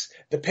Nuggets,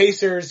 the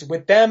Pacers,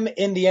 with them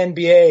in the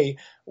NBA,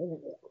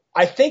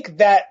 I think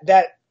that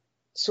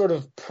sort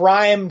of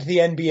primed the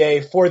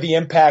NBA for the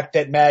impact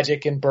that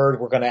Magic and Bird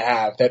were going to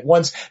have. That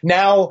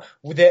now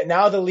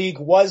the league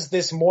was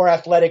this more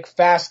athletic,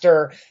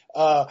 faster,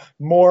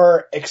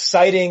 more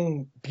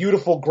exciting,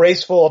 beautiful,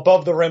 graceful,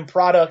 above the rim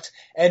product.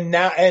 And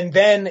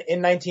then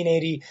in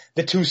 1980,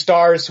 the two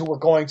stars who were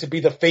going to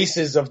be the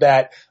faces of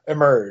that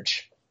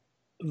emerge.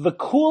 The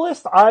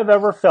coolest I've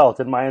ever felt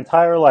in my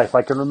entire life,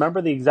 I can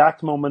remember the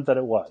exact moment that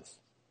it was.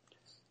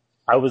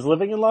 I was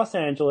living in Los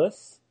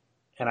Angeles,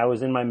 and I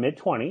was in my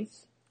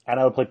mid-20s, and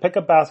I would play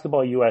pickup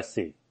basketball at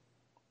USC.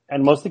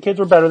 And most of the kids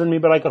were better than me,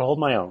 but I could hold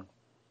my own.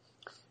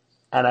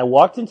 And I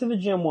walked into the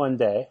gym one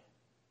day,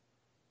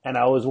 and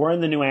I was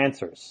wearing the new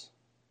Answers,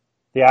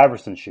 the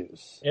Iverson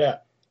shoes. Yeah.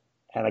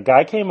 And a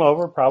guy came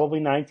over, probably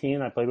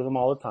 19, I played with him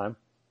all the time.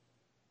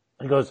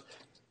 He goes,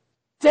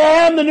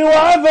 "Damn, the new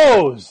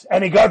Ivos!"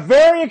 And he got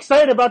very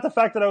excited about the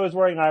fact that I was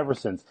wearing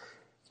Iversons.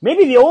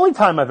 Maybe the only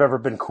time I've ever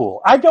been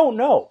cool. I don't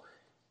know.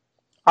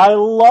 I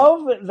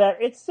love that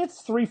it's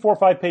 3, 4,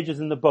 5 pages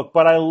in the book,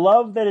 but I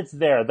love that it's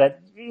there.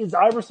 That is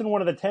Iverson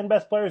one of the 10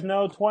 best players?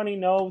 No. 20?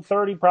 No.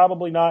 30?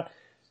 Probably not.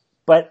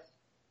 But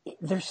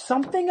there's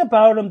something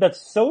about him that's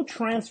so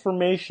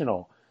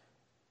transformational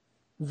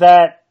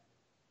that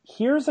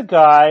here's a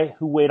guy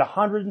who weighed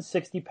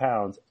 160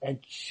 pounds and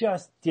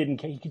just didn't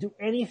care. He could do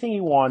anything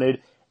he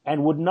wanted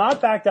and would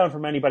not back down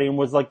from anybody and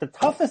was like the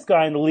toughest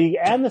guy in the league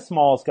and the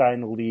smallest guy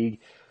in the league.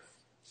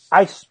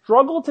 I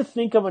struggle to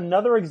think of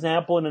another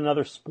example in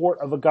another sport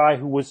of a guy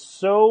who was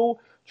so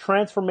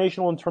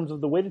transformational in terms of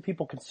the way that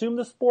people consume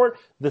the sport,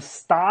 the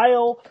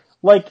style.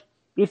 Like,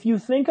 if you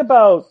think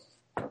about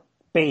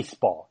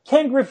baseball,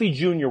 Ken Griffey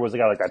Jr. was a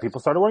guy like that. People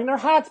started wearing their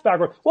hats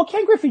backward. Well,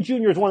 Ken Griffey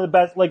Jr. is one of the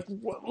best, like,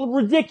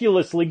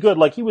 ridiculously good.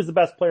 Like, he was the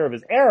best player of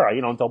his era,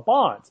 until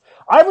Bonds.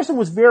 Iverson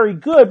was very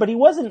good, but he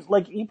wasn't,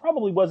 like, he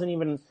probably wasn't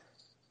even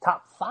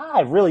top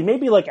 5, really.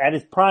 Maybe, like, at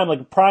his prime,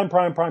 like, prime,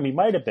 he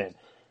might have been.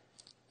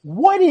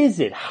 What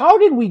is it? How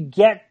did we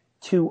get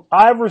to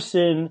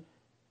Iverson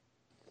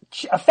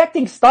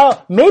affecting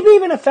style, maybe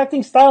even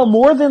affecting style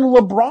more than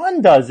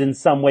LeBron does in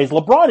some ways.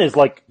 LeBron is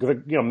like,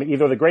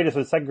 either the greatest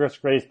or the second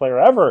greatest player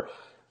ever,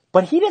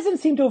 but he doesn't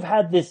seem to have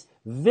had this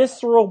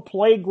visceral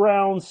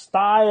playground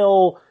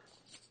style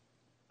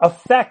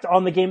effect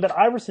on the game that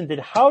Iverson did.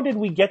 How did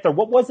we get there?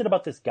 What was it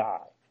about this guy?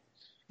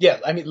 Yeah,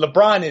 I mean,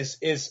 LeBron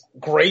is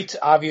great,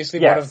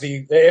 obviously, yes. one of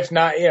the, if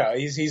not,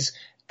 he's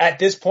at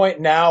this point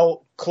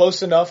now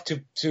close enough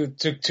to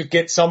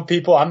get some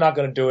people, I'm not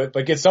going to do it,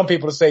 but get some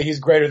people to say he's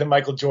greater than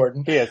Michael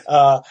Jordan. He is.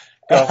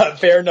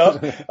 Fair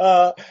enough.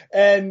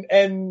 And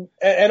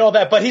all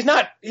that, but he's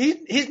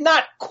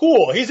not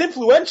cool. He's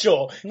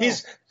influential. No.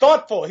 He's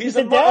thoughtful. He's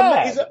a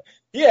dad.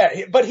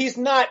 But he's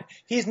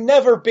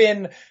never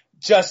been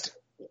just,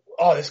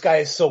 oh, this guy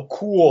is so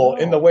cool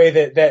in the way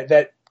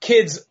that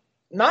kids,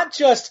 not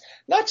just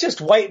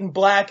white and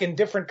black and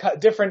different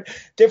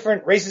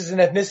races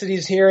and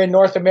ethnicities here in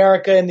North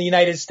America and the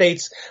United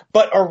States,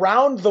 but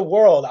around the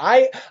world.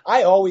 I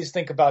always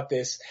think about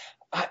this.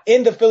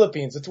 In the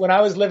Philippines, it's when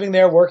I was living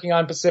there working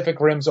on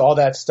Pacific Rims, all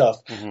that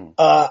stuff.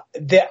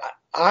 Mm-hmm.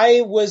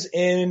 I was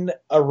in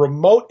a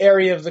remote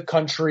area of the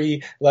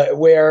country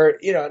where,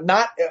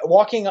 not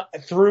walking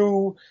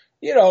through,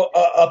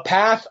 a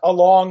path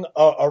along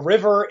a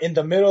river in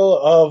the middle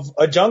of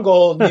a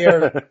jungle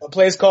near a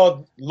place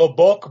called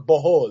Lobok,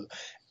 Bohol.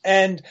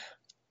 And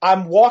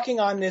I'm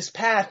walking on this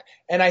path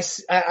and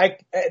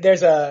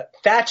there's a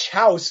thatch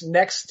house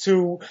next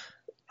to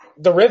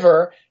the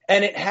river,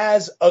 and it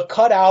has a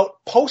cutout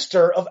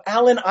poster of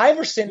Allen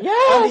Iverson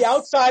on the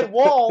outside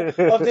wall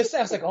of this.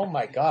 I was like, oh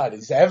my God,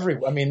 he's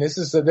everywhere. I mean, this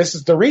is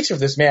the reach of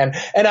this man.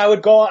 And I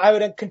would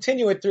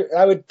continue it through,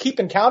 I would keep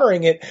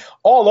encountering it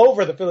all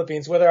over the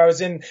Philippines, whether I was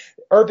in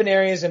urban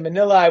areas in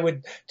Manila. I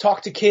would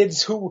talk to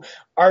kids who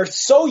are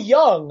so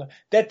young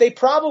that they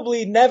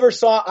probably never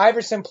saw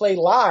Iverson play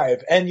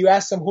live. And you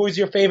ask them, who is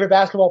your favorite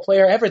basketball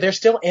player ever? They're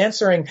still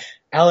answering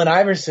Allen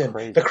Iverson,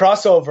 crazy. The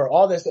crossover,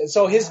 all this.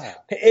 So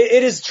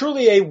it is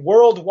truly a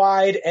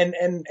worldwide and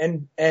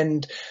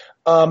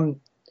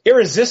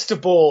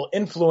irresistible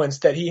influence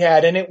that he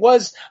had. And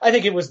I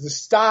think it was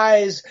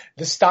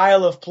the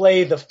style of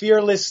play, the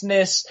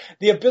fearlessness,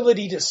 the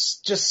ability to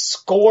just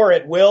score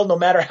at will, no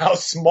matter how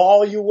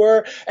small you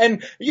were.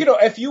 And,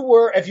 if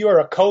you're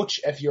a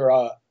coach, if you're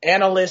a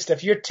analyst,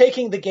 if you're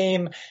taking the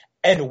game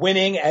and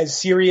winning as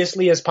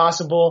seriously as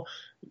possible,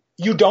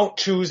 you don't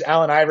choose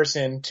Allen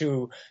Iverson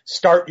to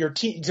start your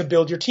team, to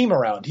build your team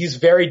around.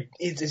 He's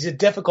a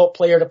difficult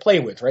player to play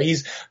with, right?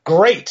 He's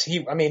great.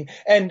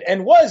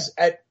 And was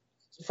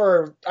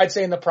I'd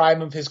say in the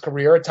prime of his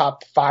career, a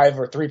top 5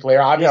 or 3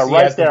 player. Obviously, he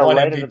has the one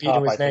MVP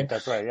to his name.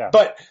 That's right, yeah.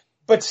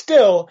 But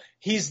still,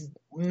 he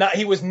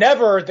was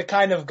never the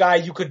kind of guy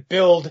you could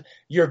build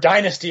your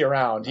dynasty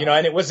around,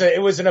 and it was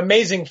an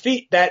amazing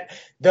feat that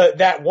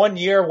one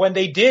year when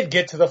they did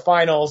get to the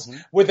finals mm-hmm.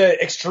 with an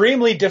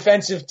extremely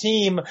defensive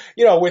team,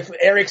 with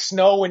Eric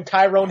Snow and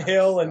Tyrone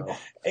Hill and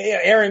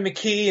Aaron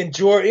McKee and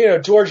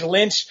George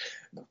Lynch,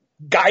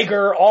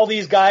 Geiger, all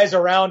these guys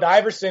around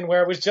Iverson,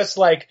 where it was just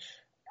like,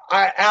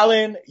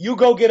 Allen, you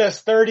go get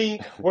us 30.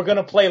 We're going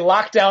to play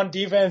lockdown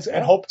defense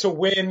and hope to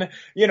win,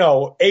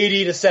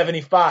 80 to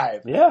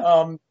 75.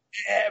 Yeah.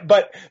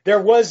 But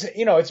there was,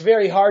 it's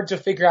very hard to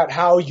figure out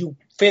how you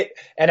fit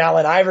an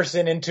Allen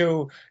Iverson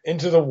into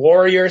the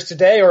Warriors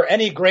today, or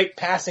any great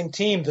passing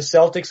team, the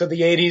Celtics of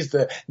the 80s,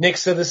 the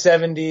Knicks of the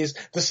 70s,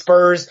 the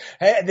Spurs.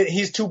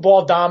 He's too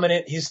ball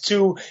dominant. He's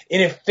too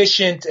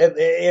inefficient.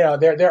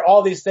 There are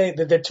all these things.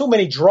 There are too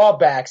many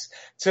drawbacks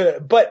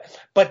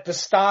but the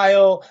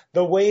style,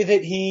 the way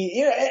that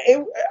he,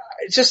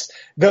 just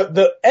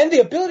the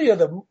ability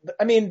of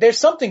there's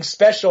something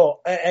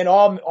special and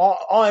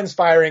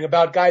awe-inspiring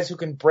about guys who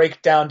can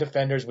break down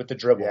defenders with the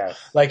dribble. Yes.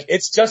 Like,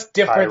 it's just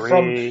different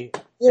Kyrie.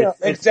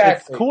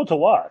 Exactly. It's cool to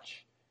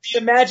watch. The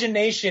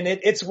imagination,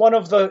 it's one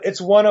of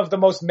the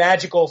most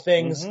magical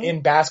things mm-hmm.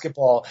 in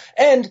basketball.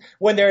 And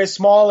when they're as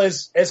small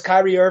as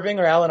Kyrie Irving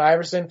or Allen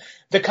Iverson,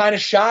 the kind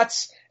of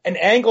shots and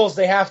angles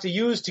they have to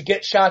use to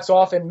get shots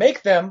off and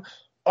make them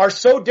are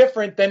so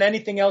different than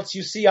anything else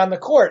you see on the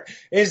court.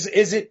 Is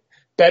it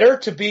better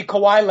to be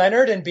Kawhi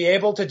Leonard and be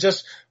able to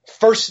just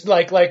first,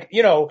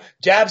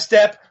 jab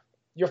step?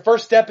 Your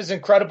first step is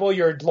incredible.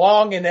 You're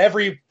long in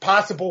every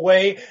possible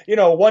way,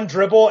 one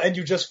dribble and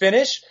you just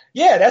finish.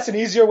 Yeah, that's an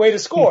easier way to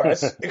score.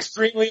 That's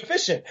extremely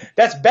efficient.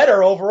 That's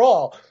better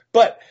overall.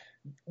 But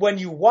when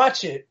you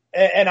watch it,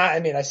 and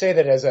I say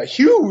that as a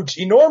huge,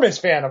 enormous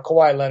fan of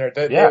Kawhi Leonard,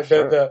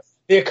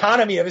 the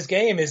economy of his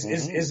game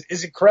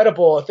is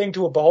incredible, a thing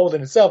to behold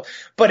in itself,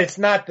 but it's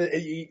not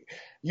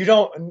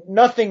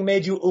nothing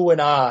made you ooh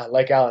and ah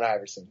like Allen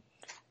Iverson.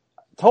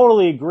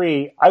 Totally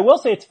agree. I will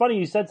say it's funny,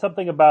 you said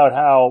something about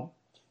how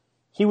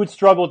he would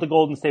struggle with the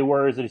Golden State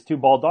Warriors, that he's too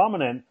ball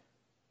dominant,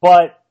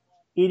 but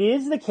it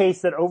is the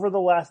case that over the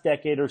last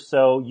decade or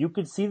so, you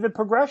could see the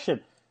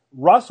progression.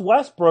 Russ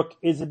Westbrook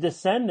is a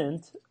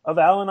descendant of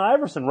Allen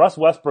Iverson. Russ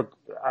Westbrook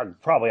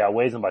probably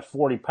outweighs him by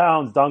 40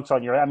 pounds, dunks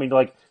on your,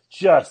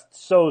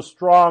 just so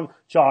strong.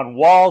 John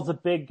Wall's a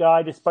big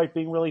guy despite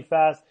being really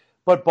fast,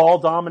 but ball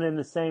dominant in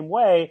the same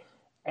way.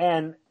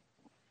 And,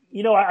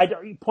 you know,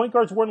 point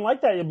guards weren't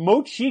like that.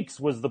 Mo Cheeks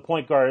was the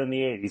point guard in the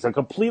 80s, a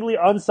completely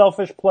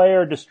unselfish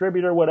player,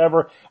 distributor,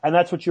 whatever, and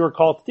that's what you were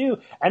called to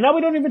do. And now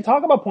we don't even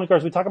talk about point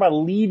guards. We talk about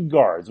lead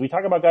guards. We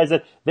talk about guys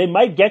that they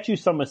might get you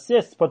some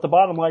assists, but the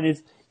bottom line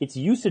is it's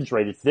usage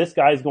rate. It's this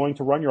guy's going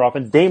to run your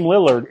offense. Dame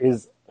Lillard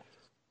is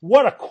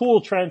what a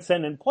cool,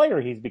 transcendent player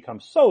he's become.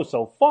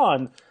 So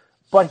fun,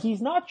 but he's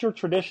not your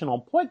traditional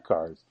point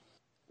guard.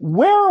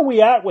 Where are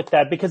we at with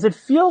that? Because it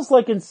feels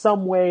like in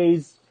some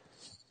ways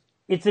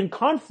it's in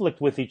conflict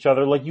with each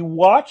other. Like you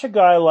watch a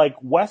guy like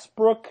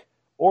Westbrook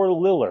or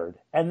Lillard,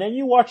 and then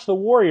you watch the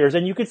Warriors,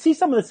 and you could see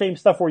some of the same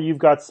stuff where you've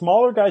got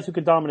smaller guys who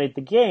could dominate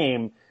the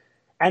game,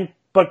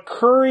 but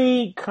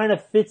Curry kind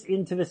of fits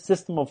into the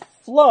system of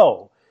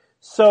flow.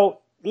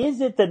 So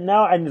is it that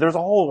now, and there's a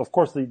whole, of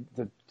course, the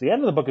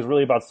end of the book is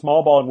really about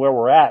small ball and where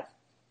we're at.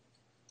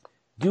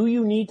 Do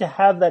you need to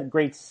have that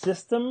great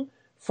system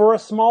for a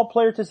small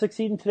player to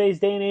succeed in today's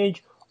day and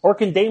age? Or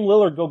can Dame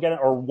Lillard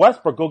or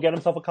Westbrook go get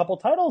himself a couple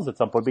titles at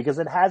some point? Because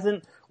it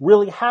hasn't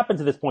really happened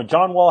to this point.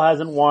 John Wall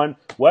hasn't won.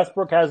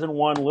 Westbrook hasn't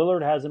won.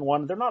 Lillard hasn't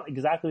won. They're not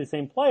exactly the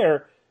same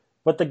player,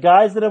 but the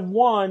guys that have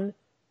won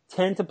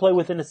tend to play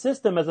within a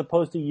system as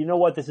opposed to, you know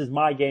what, this is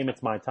my game,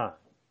 it's my time.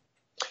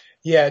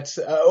 Yeah, it's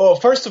well.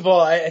 First of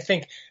all, I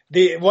think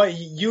what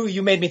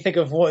you made me think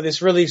of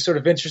this really sort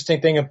of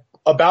interesting thing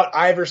about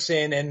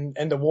Iverson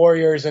and the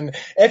Warriors, and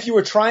if you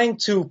were trying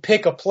to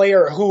pick a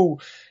player who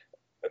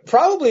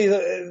probably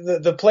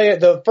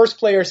the first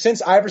player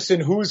since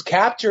Iverson who's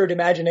captured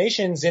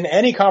imaginations in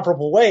any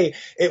comparable way,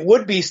 it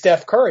would be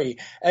Steph Curry.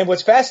 And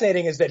what's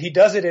fascinating is that he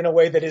does it in a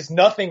way that is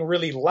nothing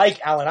really like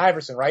Allen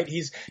Iverson, right?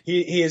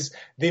 He is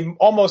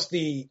almost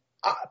the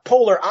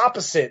polar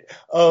opposite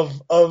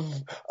of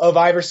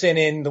Iverson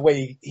in the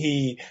way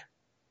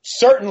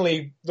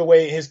certainly the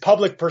way his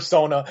public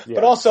persona, yeah.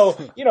 But also,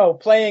 you know,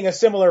 playing a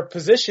similar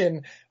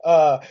position,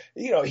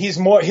 you know,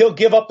 he'll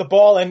give up the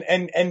ball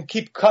and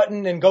keep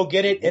cutting and go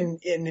get it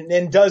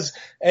and does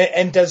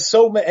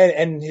so,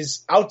 and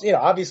his out, you know,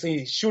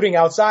 obviously shooting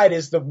outside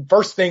is the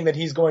first thing that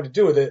he's going to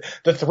do.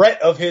 The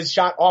threat of his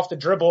shot off the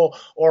dribble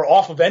or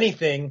off of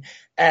anything,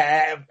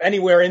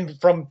 anywhere in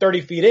from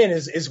 30 feet in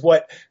is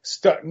what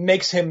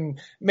makes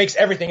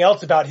everything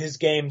else about his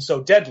game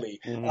so deadly.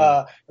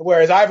 Mm-hmm.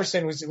 Whereas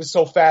Iverson was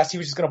so fast,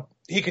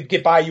 he could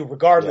get by you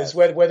regardless,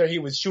 yes. whether he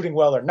was shooting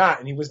well or not.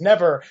 And he was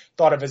never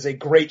thought of as a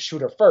great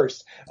shooter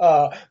first.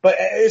 But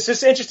it's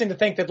just interesting to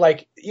think that,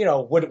 like, you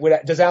know,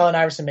 does Allen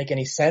Iverson make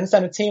any sense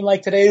on a team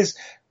like today's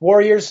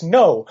Warriors?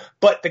 No.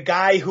 But the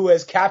guy who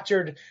has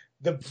captured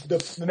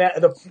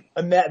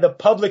the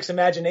public's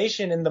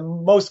imagination in the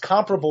most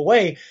comparable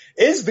way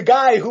is the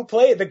guy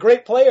the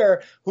great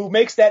player who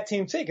makes that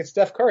team tick. It's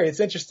Steph Curry. It's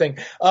interesting.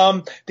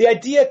 The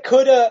idea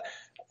could a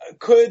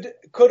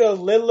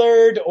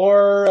Lillard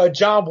or a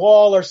John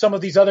Wall or some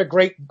of these other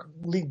great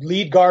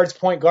lead guards,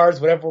 point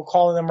guards, whatever we're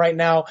calling them right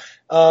now,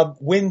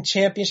 win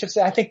championships?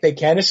 I think they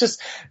can. It's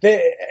just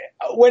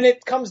when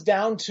it comes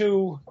down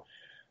to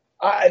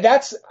I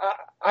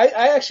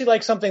actually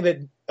like something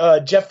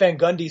that Jeff Van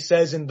Gundy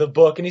says in the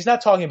book, and he's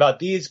not talking about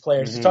these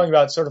players. Mm-hmm. He's talking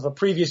about sort of a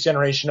previous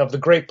generation of the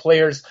great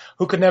players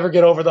who could never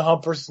get over the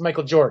hump versus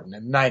Michael Jordan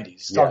in the 90s.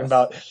 He's talking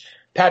about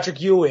Patrick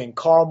Ewing,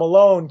 Karl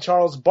Malone,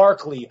 Charles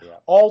Barkley,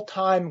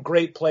 all-time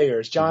great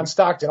players, John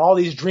Stockton, all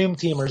these dream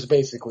teamers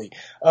basically.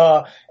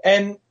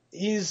 And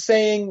he's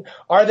saying,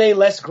 are they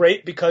less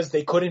great because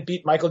they couldn't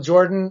beat Michael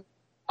Jordan?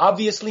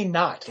 Obviously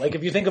not. Like,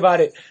 if you think about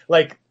it,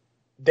 like,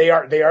 they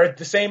are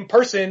the same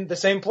person, the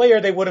same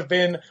player they would have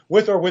been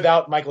with or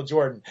without Michael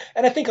Jordan.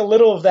 And I think a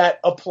little of that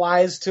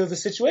applies to the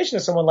situation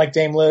of someone like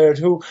Dame Lillard,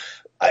 who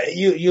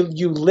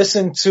you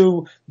listen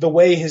to the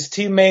way his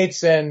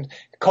teammates and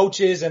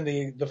coaches and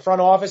the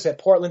front office at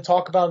Portland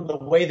talk about the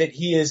way that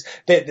he is,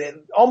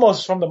 that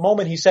almost from the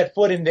moment he set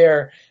foot in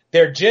their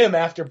gym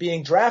after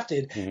being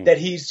drafted, that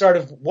he sort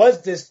of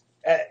was this,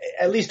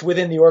 at least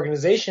within the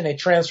organization, a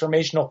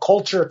transformational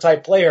culture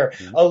type player,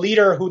 a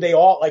leader who they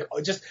all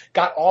just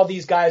got all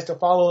these guys to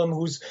follow him,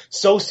 who's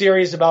so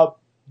serious about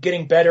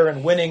getting better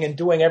and winning and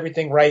doing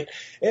everything right.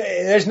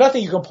 There's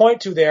nothing you can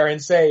point to there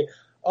and say,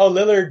 oh,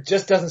 Lillard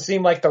just doesn't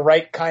seem like the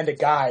right kind of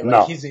guy. Like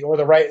no. He's or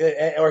the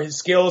right, or his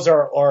skills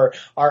are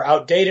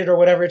outdated or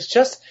whatever. It's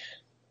just,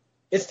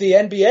 it's the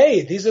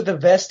NBA. These are the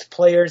best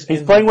players.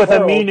 He's playing with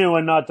Aminu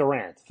and not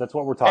Durant. That's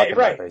what we're talking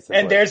about, basically.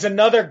 And there's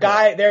another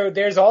guy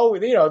there's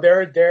always, you know,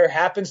 there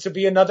happens to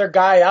be another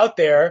guy out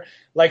there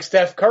like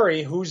Steph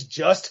Curry who's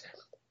just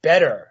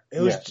better,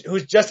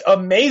 who's just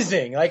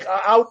amazing. Like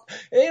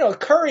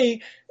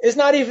Curry is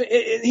not even,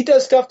 he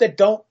does stuff that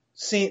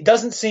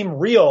doesn't seem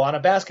real on a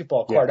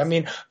basketball court. Yes. I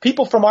mean,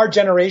 people from our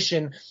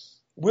generation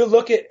will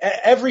look at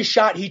every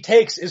shot he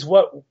takes is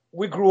what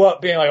we grew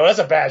up being like, oh, that's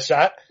a bad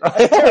shot.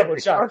 That's a terrible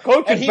shot. Our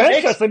coaches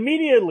bench us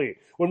immediately.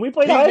 When we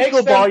played high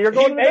school ball, you're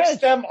going to the bench. He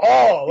makes them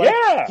all.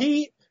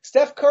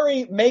 Steph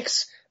Curry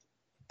makes,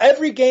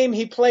 every game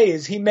he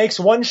plays, he makes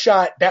one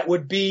shot that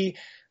would be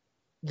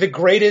the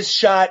greatest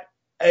shot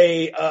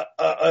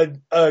a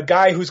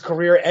guy whose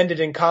career ended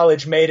in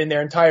college made in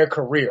their entire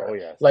career. Oh,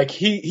 yes. Like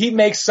he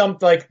makes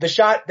something like the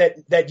shot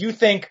that you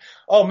think,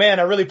 oh man,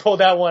 I really pulled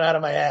that one out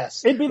of my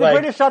ass. It'd be the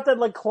greatest shot that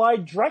like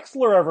Clyde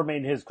Drexler ever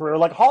made in his career,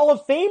 like Hall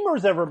of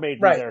Famers ever made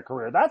in their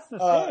career. That's the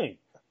thing.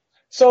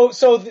 So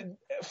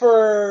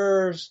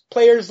for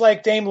players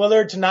like Dame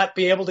Lillard to not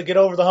be able to get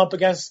over the hump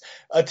against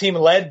a team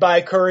led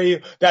by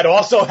Curry that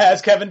also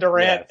has Kevin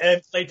Durant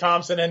and Klay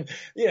Thompson, and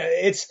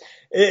it's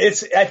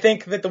I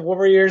think that the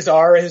Warriors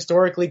are a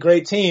historically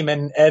great team,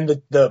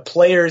 and the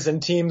players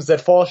and teams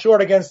that fall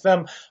short against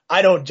them,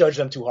 I don't judge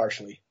them too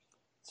harshly.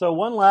 So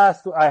one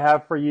last I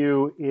have for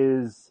you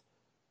is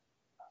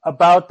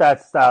about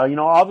that style.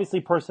 Obviously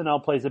personnel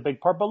plays a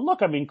big part, but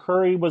look, I mean,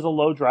 Curry was a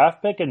low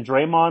draft pick and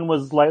Draymond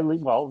was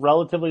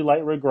relatively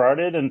light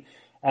regarded, and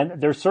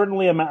there's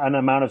certainly an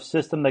amount of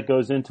system that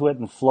goes into it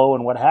and flow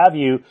and what have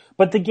you,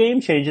 but the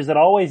game changes. It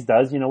always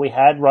does. We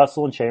had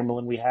Russell and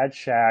Chamberlain, we had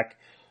Shaq,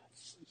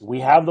 we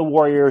have the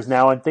Warriors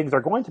now, and things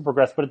are going to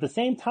progress, but at the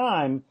same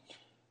time,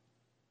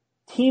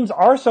 teams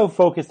are so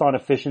focused on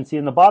efficiency,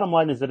 and the bottom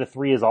line is that a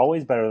three is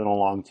always better than a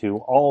long two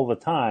all the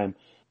time.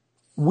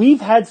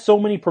 We've had so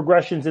many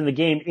progressions in the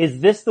game.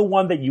 Is this the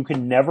one that you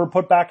can never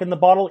put back in the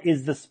bottle?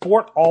 Is the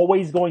sport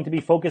always going to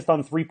be focused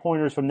on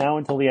three-pointers from now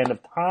until the end of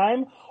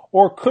time?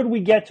 Or could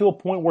we get to a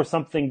point where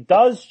something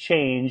does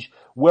change,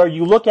 where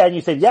you look at it and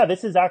you say, yeah,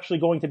 this is actually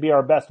going to be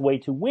our best way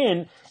to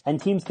win,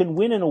 and teams can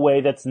win in a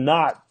way that's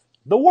not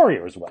the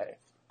Warriors' way?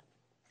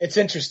 It's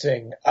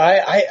interesting.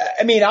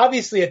 I mean,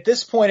 obviously at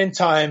this point in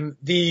time,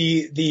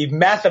 the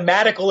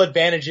mathematical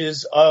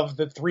advantages of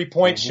the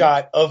 3-point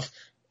shot of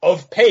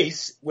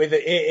pace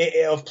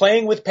of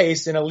playing with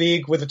pace in a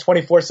league with a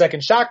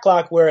 24-second shot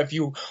clock, where if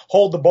you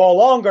hold the ball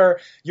longer,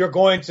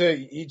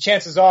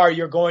 chances are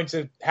you're going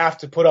to have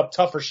to put up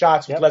tougher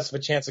shots with less of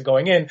a chance of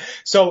going in.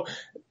 So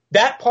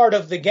that part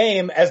of the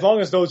game, as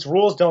long as those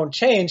rules don't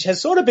change,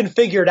 has sort of been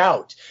figured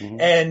out.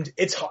 And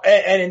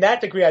in that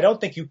degree, I don't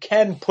think you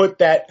can put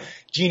that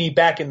genie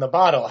back in the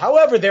bottle.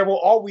 However, there will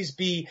always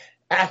be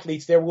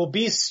athletes, there will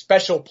be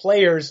special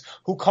players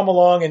who come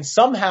along and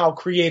somehow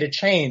create a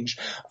change.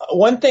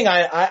 One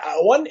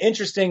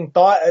interesting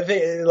thought,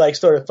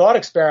 thought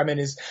experiment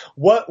is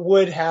what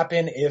would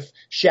happen if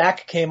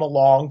Shaq came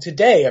along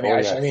today?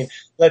 I mean,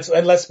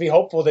 let's be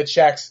hopeful that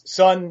Shaq's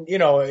son,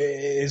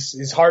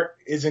 his heart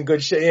is in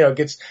good shape,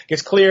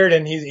 gets cleared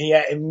and he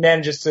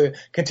manages to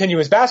continue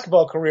his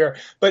basketball career.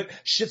 But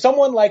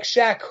someone like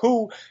Shaq,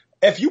 who,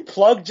 if you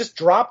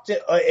dropped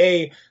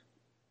a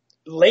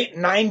late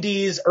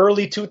 90s,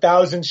 early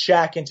 2000s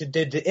Shaq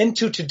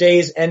into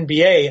today's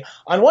NBA,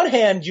 on one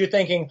hand, you're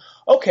thinking,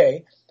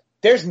 okay,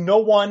 there's no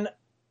one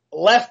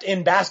left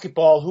in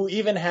basketball who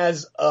even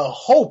has a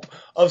hope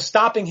of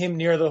stopping him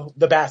near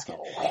the basket.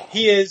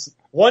 He is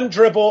one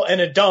dribble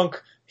and a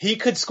dunk. He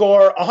could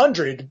score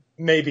 100,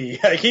 maybe.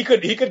 He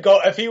could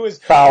go, if he was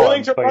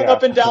willing to run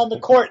up and down the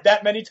court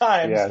that many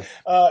times,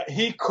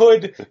 he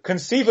could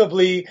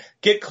conceivably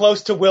get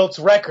close to Wilt's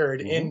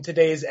record in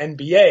today's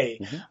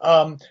NBA.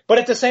 But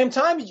at the same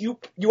time, you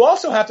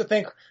also have to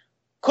think,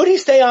 could he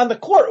stay on the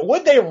court?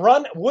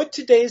 Would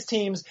today's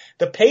teams,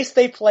 the pace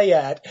they play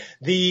at,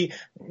 the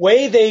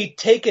way they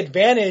take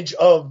advantage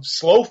of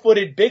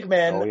slow-footed big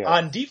men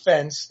on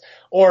defense,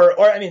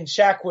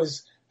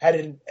 Shaq had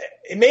an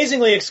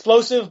amazingly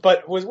explosive,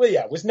 but was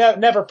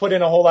never put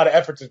in a whole lot of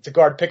effort to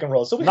guard pick and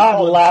roll. So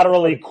not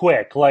laterally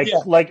quick, like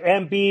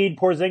Embiid,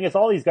 Porzingis,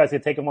 all these guys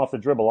could take him off the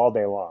dribble all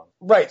day long.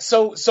 Right.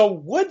 So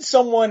would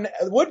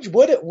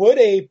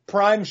a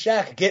prime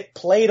Shaq get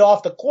played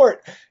off the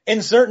court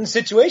in certain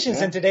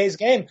situations in today's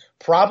game?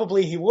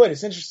 Probably he would.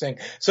 It's interesting.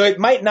 So it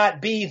might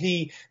not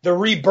be the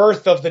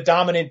rebirth of the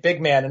dominant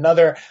big man,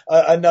 another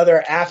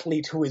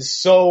athlete who is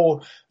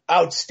so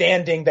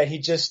outstanding that he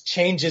just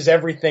changes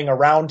everything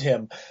around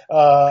him.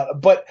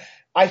 But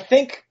I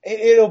think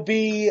it'll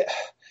be,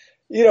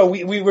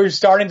 we were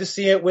starting to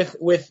see it with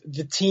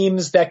the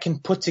teams that can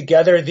put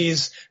together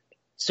these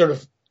sort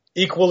of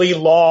equally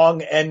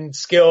long and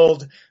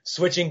skilled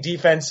switching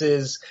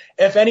defenses.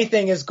 If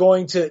anything is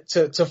going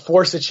to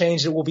force a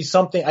change, it will be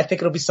something, I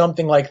think it'll be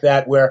something like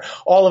that, where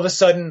all of a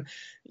sudden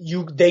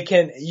you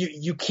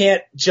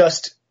can't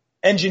just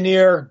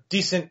engineer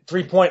decent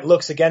 3-point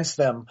looks against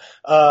them,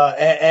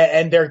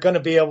 and they're going to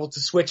be able to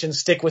switch and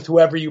stick with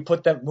whoever you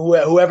put them,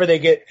 whoever they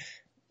get,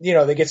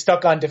 they get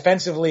stuck on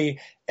defensively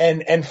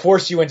and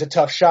force you into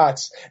tough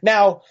shots.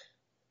 Now,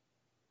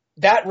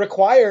 that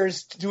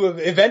requires to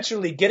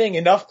eventually getting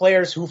enough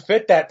players who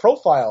fit that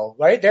profile,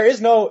 right? There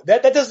is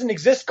that doesn't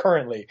exist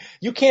currently.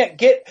 You can't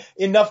get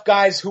enough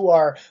guys who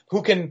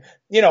can,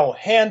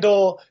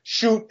 handle,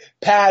 shoot,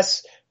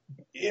 pass,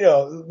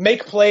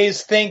 make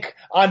plays, think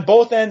on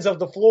both ends of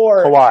the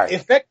floor Kawhi.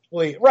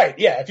 effectively. Right.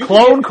 Yeah. If you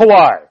clone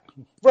Kawhi.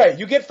 Right,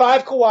 you get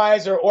 5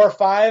 Kawhis or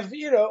 5,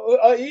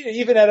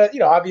 even at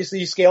a, obviously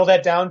you scale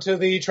that down to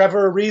the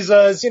Trevor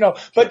Arizas,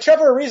 but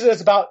Trevor Ariza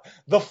is about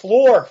the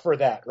floor for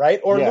that, right?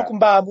 Or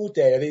Lukumba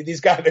Amute, these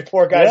guys, the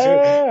poor guys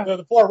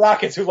the poor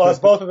Rockets who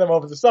lost both of them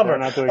over the summer. They're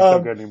not doing so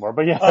good anymore,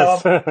 but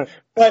yes.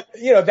 But,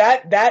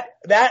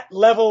 that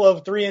level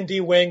of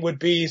 3-and-D wing would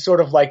be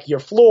sort of like your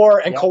floor,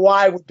 and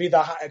Kawhi would be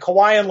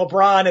Kawhi and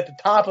LeBron at the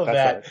top of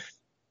that.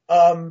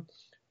 Right.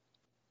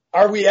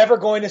 Are we ever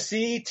going to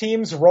see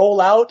teams roll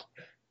out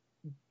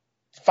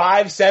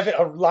 5, 7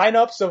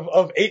 lineups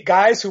of 8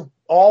 guys who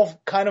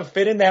all kind of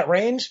fit in that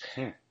range?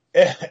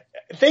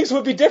 Things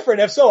would be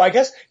different if so. I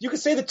guess you could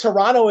say that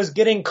Toronto is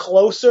getting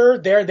closer.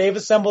 They've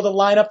assembled a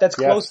lineup that's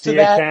close to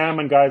that. Cam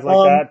and guys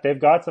like that. They've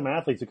got some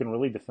athletes who can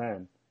really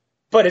defend.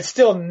 But it's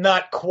still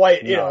not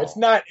quite, it's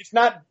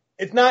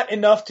not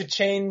enough to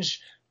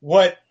change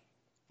what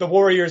the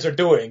Warriors are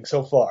doing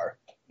so far.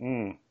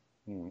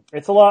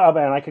 It's a lot,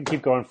 man. I could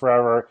keep going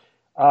forever.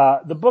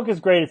 The book is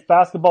great. It's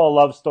basketball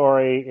love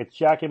story. It's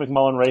Jackie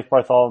McMullen, Rafe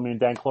Bartholomew, and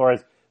Dan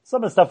Flores.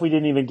 Some of the stuff we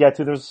didn't even get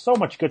to. There's so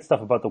much good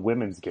stuff about the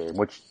women's game,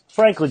 which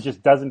frankly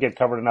just doesn't get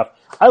covered enough.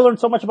 I learned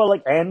so much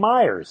about Ann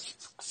Myers.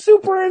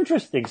 Super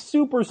interesting.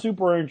 Super,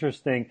 super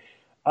interesting.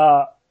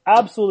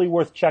 Absolutely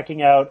worth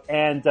checking out.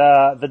 And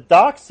the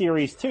doc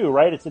series too,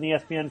 right? It's an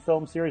ESPN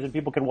film series and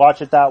people can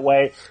watch it that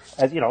way.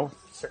 As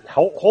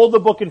hold the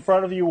book in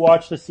front of you,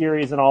 watch the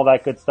series and all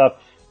that good stuff.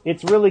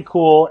 It's really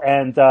cool,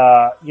 and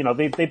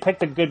they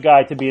picked a good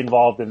guy to be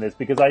involved in this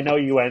because I know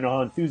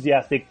how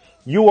enthusiastic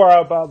you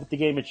are about the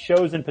game. It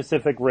shows in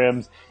Pacific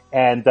Rims,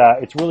 and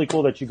it's really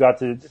cool that you got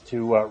to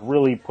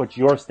really put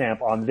your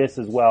stamp on this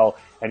as well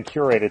and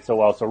curate it so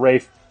well. So,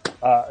 Rafe,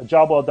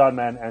 job well done,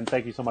 man, and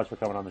thank you so much for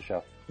coming on the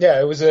show.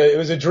 Yeah, it was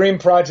a dream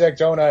project,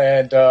 Jonah,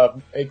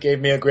 and it gave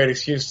me a great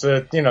excuse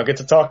to get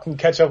to talk and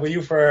catch up with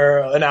you for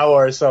an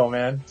hour or so,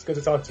 man. It's good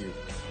to talk to you.